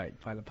 Damn right.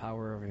 By the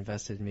power of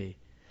invested in me.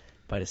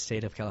 By the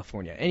state of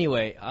California.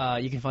 Anyway,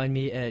 you can find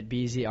me at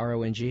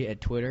BZRONG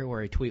at Twitter,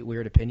 where I tweet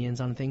weird opinions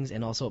on things,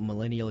 and also at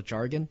Millennial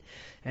Jargon.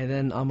 And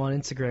then I'm on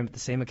Instagram at the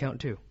same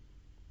account, too.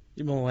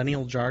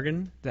 Millennial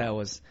jargon.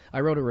 I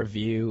wrote a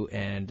review,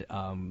 and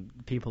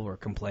people were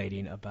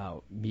complaining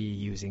about me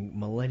using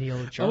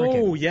Millennial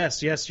Jargon. Oh,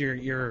 yes,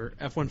 your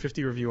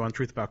F-150 review on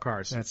Truth About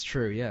Cars. That's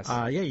true, yes.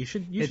 You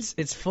should.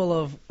 It's full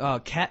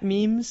of cat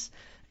memes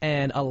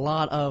and a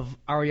lot of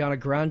Ariana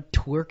Grande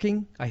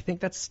twerking. I think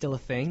that's still a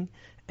thing.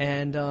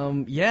 And,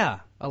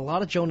 a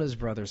lot of Jonas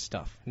Brothers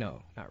stuff.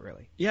 No, not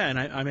really. Yeah, and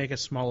I make a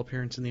small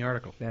appearance in the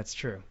article. That's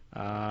true.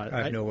 I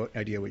have no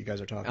idea what you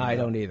guys are talking about. I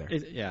don't either.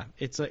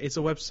 It's a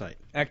website.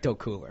 Ecto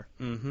Cooler.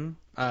 Mm-hmm.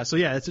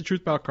 It's a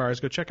Truth About Cars.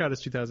 Go check out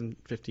his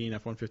 2015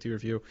 F-150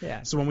 review.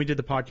 Yeah. So when we did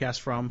the podcast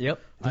from. Yep.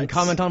 You can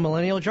comment on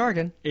Millennial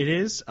Jargon. It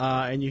is,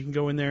 and you can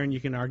go in there and you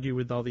can argue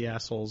with all the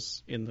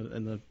assholes in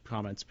the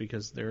comments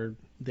because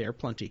they're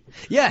plenty.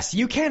 Yes,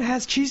 you can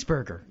has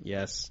cheeseburger.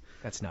 Yes.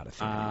 That's not a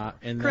thing.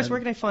 And Chris, then where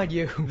can I find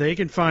you? They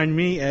can find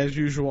me, as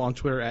usual, on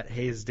Twitter at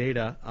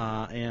HayesData.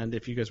 And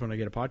if you guys want to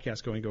get a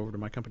podcast going, go over to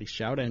my company,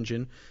 Shout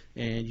Engine,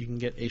 and you can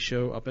get a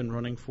show up and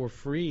running for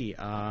free.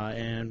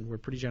 And we're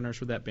pretty generous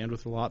with that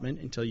bandwidth allotment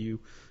until you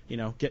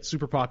get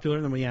super popular,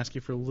 and then we ask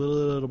you for a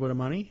little bit of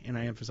money, and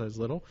I emphasize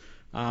little.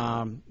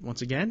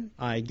 Once again,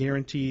 I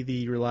guarantee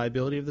the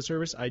reliability of the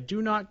service. I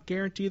do not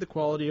guarantee the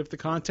quality of the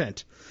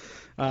content.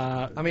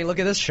 I mean, look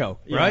at this show,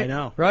 Yeah, right? I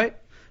know. Right?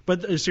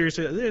 But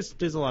seriously,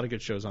 there's a lot of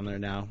good shows on there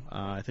now.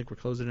 I think we're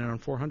closing in on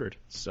 400.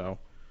 So,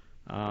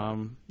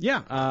 and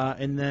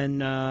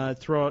then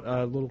throw out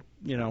a little.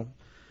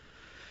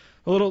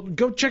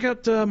 Go check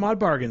out Mod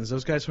Bargains.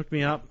 Those guys hooked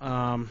me up.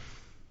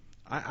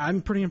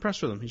 I'm pretty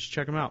impressed with them. You should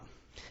check them out.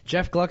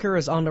 Jeff Glucker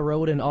is on the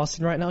road in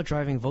Austin right now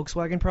driving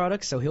Volkswagen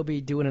products, so he'll be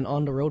doing an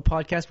on-the-road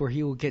podcast where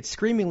he will get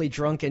screamingly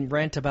drunk and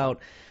rant about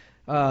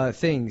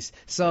things.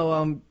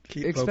 So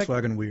Keep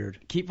Volkswagen weird.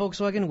 Keep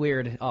Volkswagen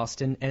weird,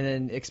 Austin, and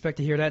then expect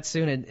to hear that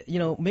soon. And,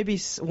 maybe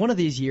one of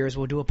these years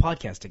we'll do a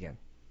podcast again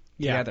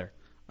together.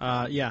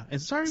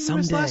 And sorry we missed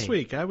Someday. last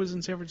week. I was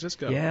in San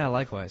Francisco. Yeah,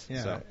 likewise.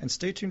 Yeah, So. and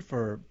stay tuned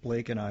for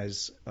Blake and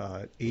I's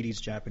 80s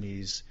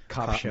Japanese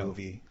Cop show.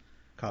 movie.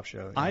 Cop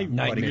show. Night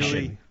Buddy Mission.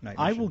 Mission. Night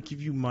I Mission. will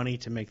give you money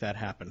to make that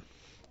happen.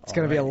 It's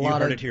going to be a You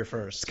lot heard of it here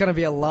first. It's going to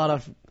be a lot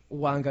of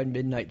Wangan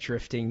Midnight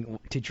drifting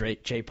to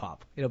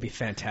J-pop. It'll be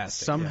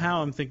fantastic.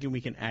 Somehow I'm thinking we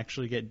can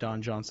actually get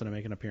Don Johnson to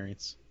make an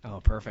appearance. Oh,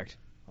 perfect.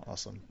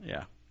 Awesome.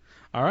 Yeah.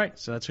 All right,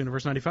 so that's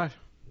Universe 95.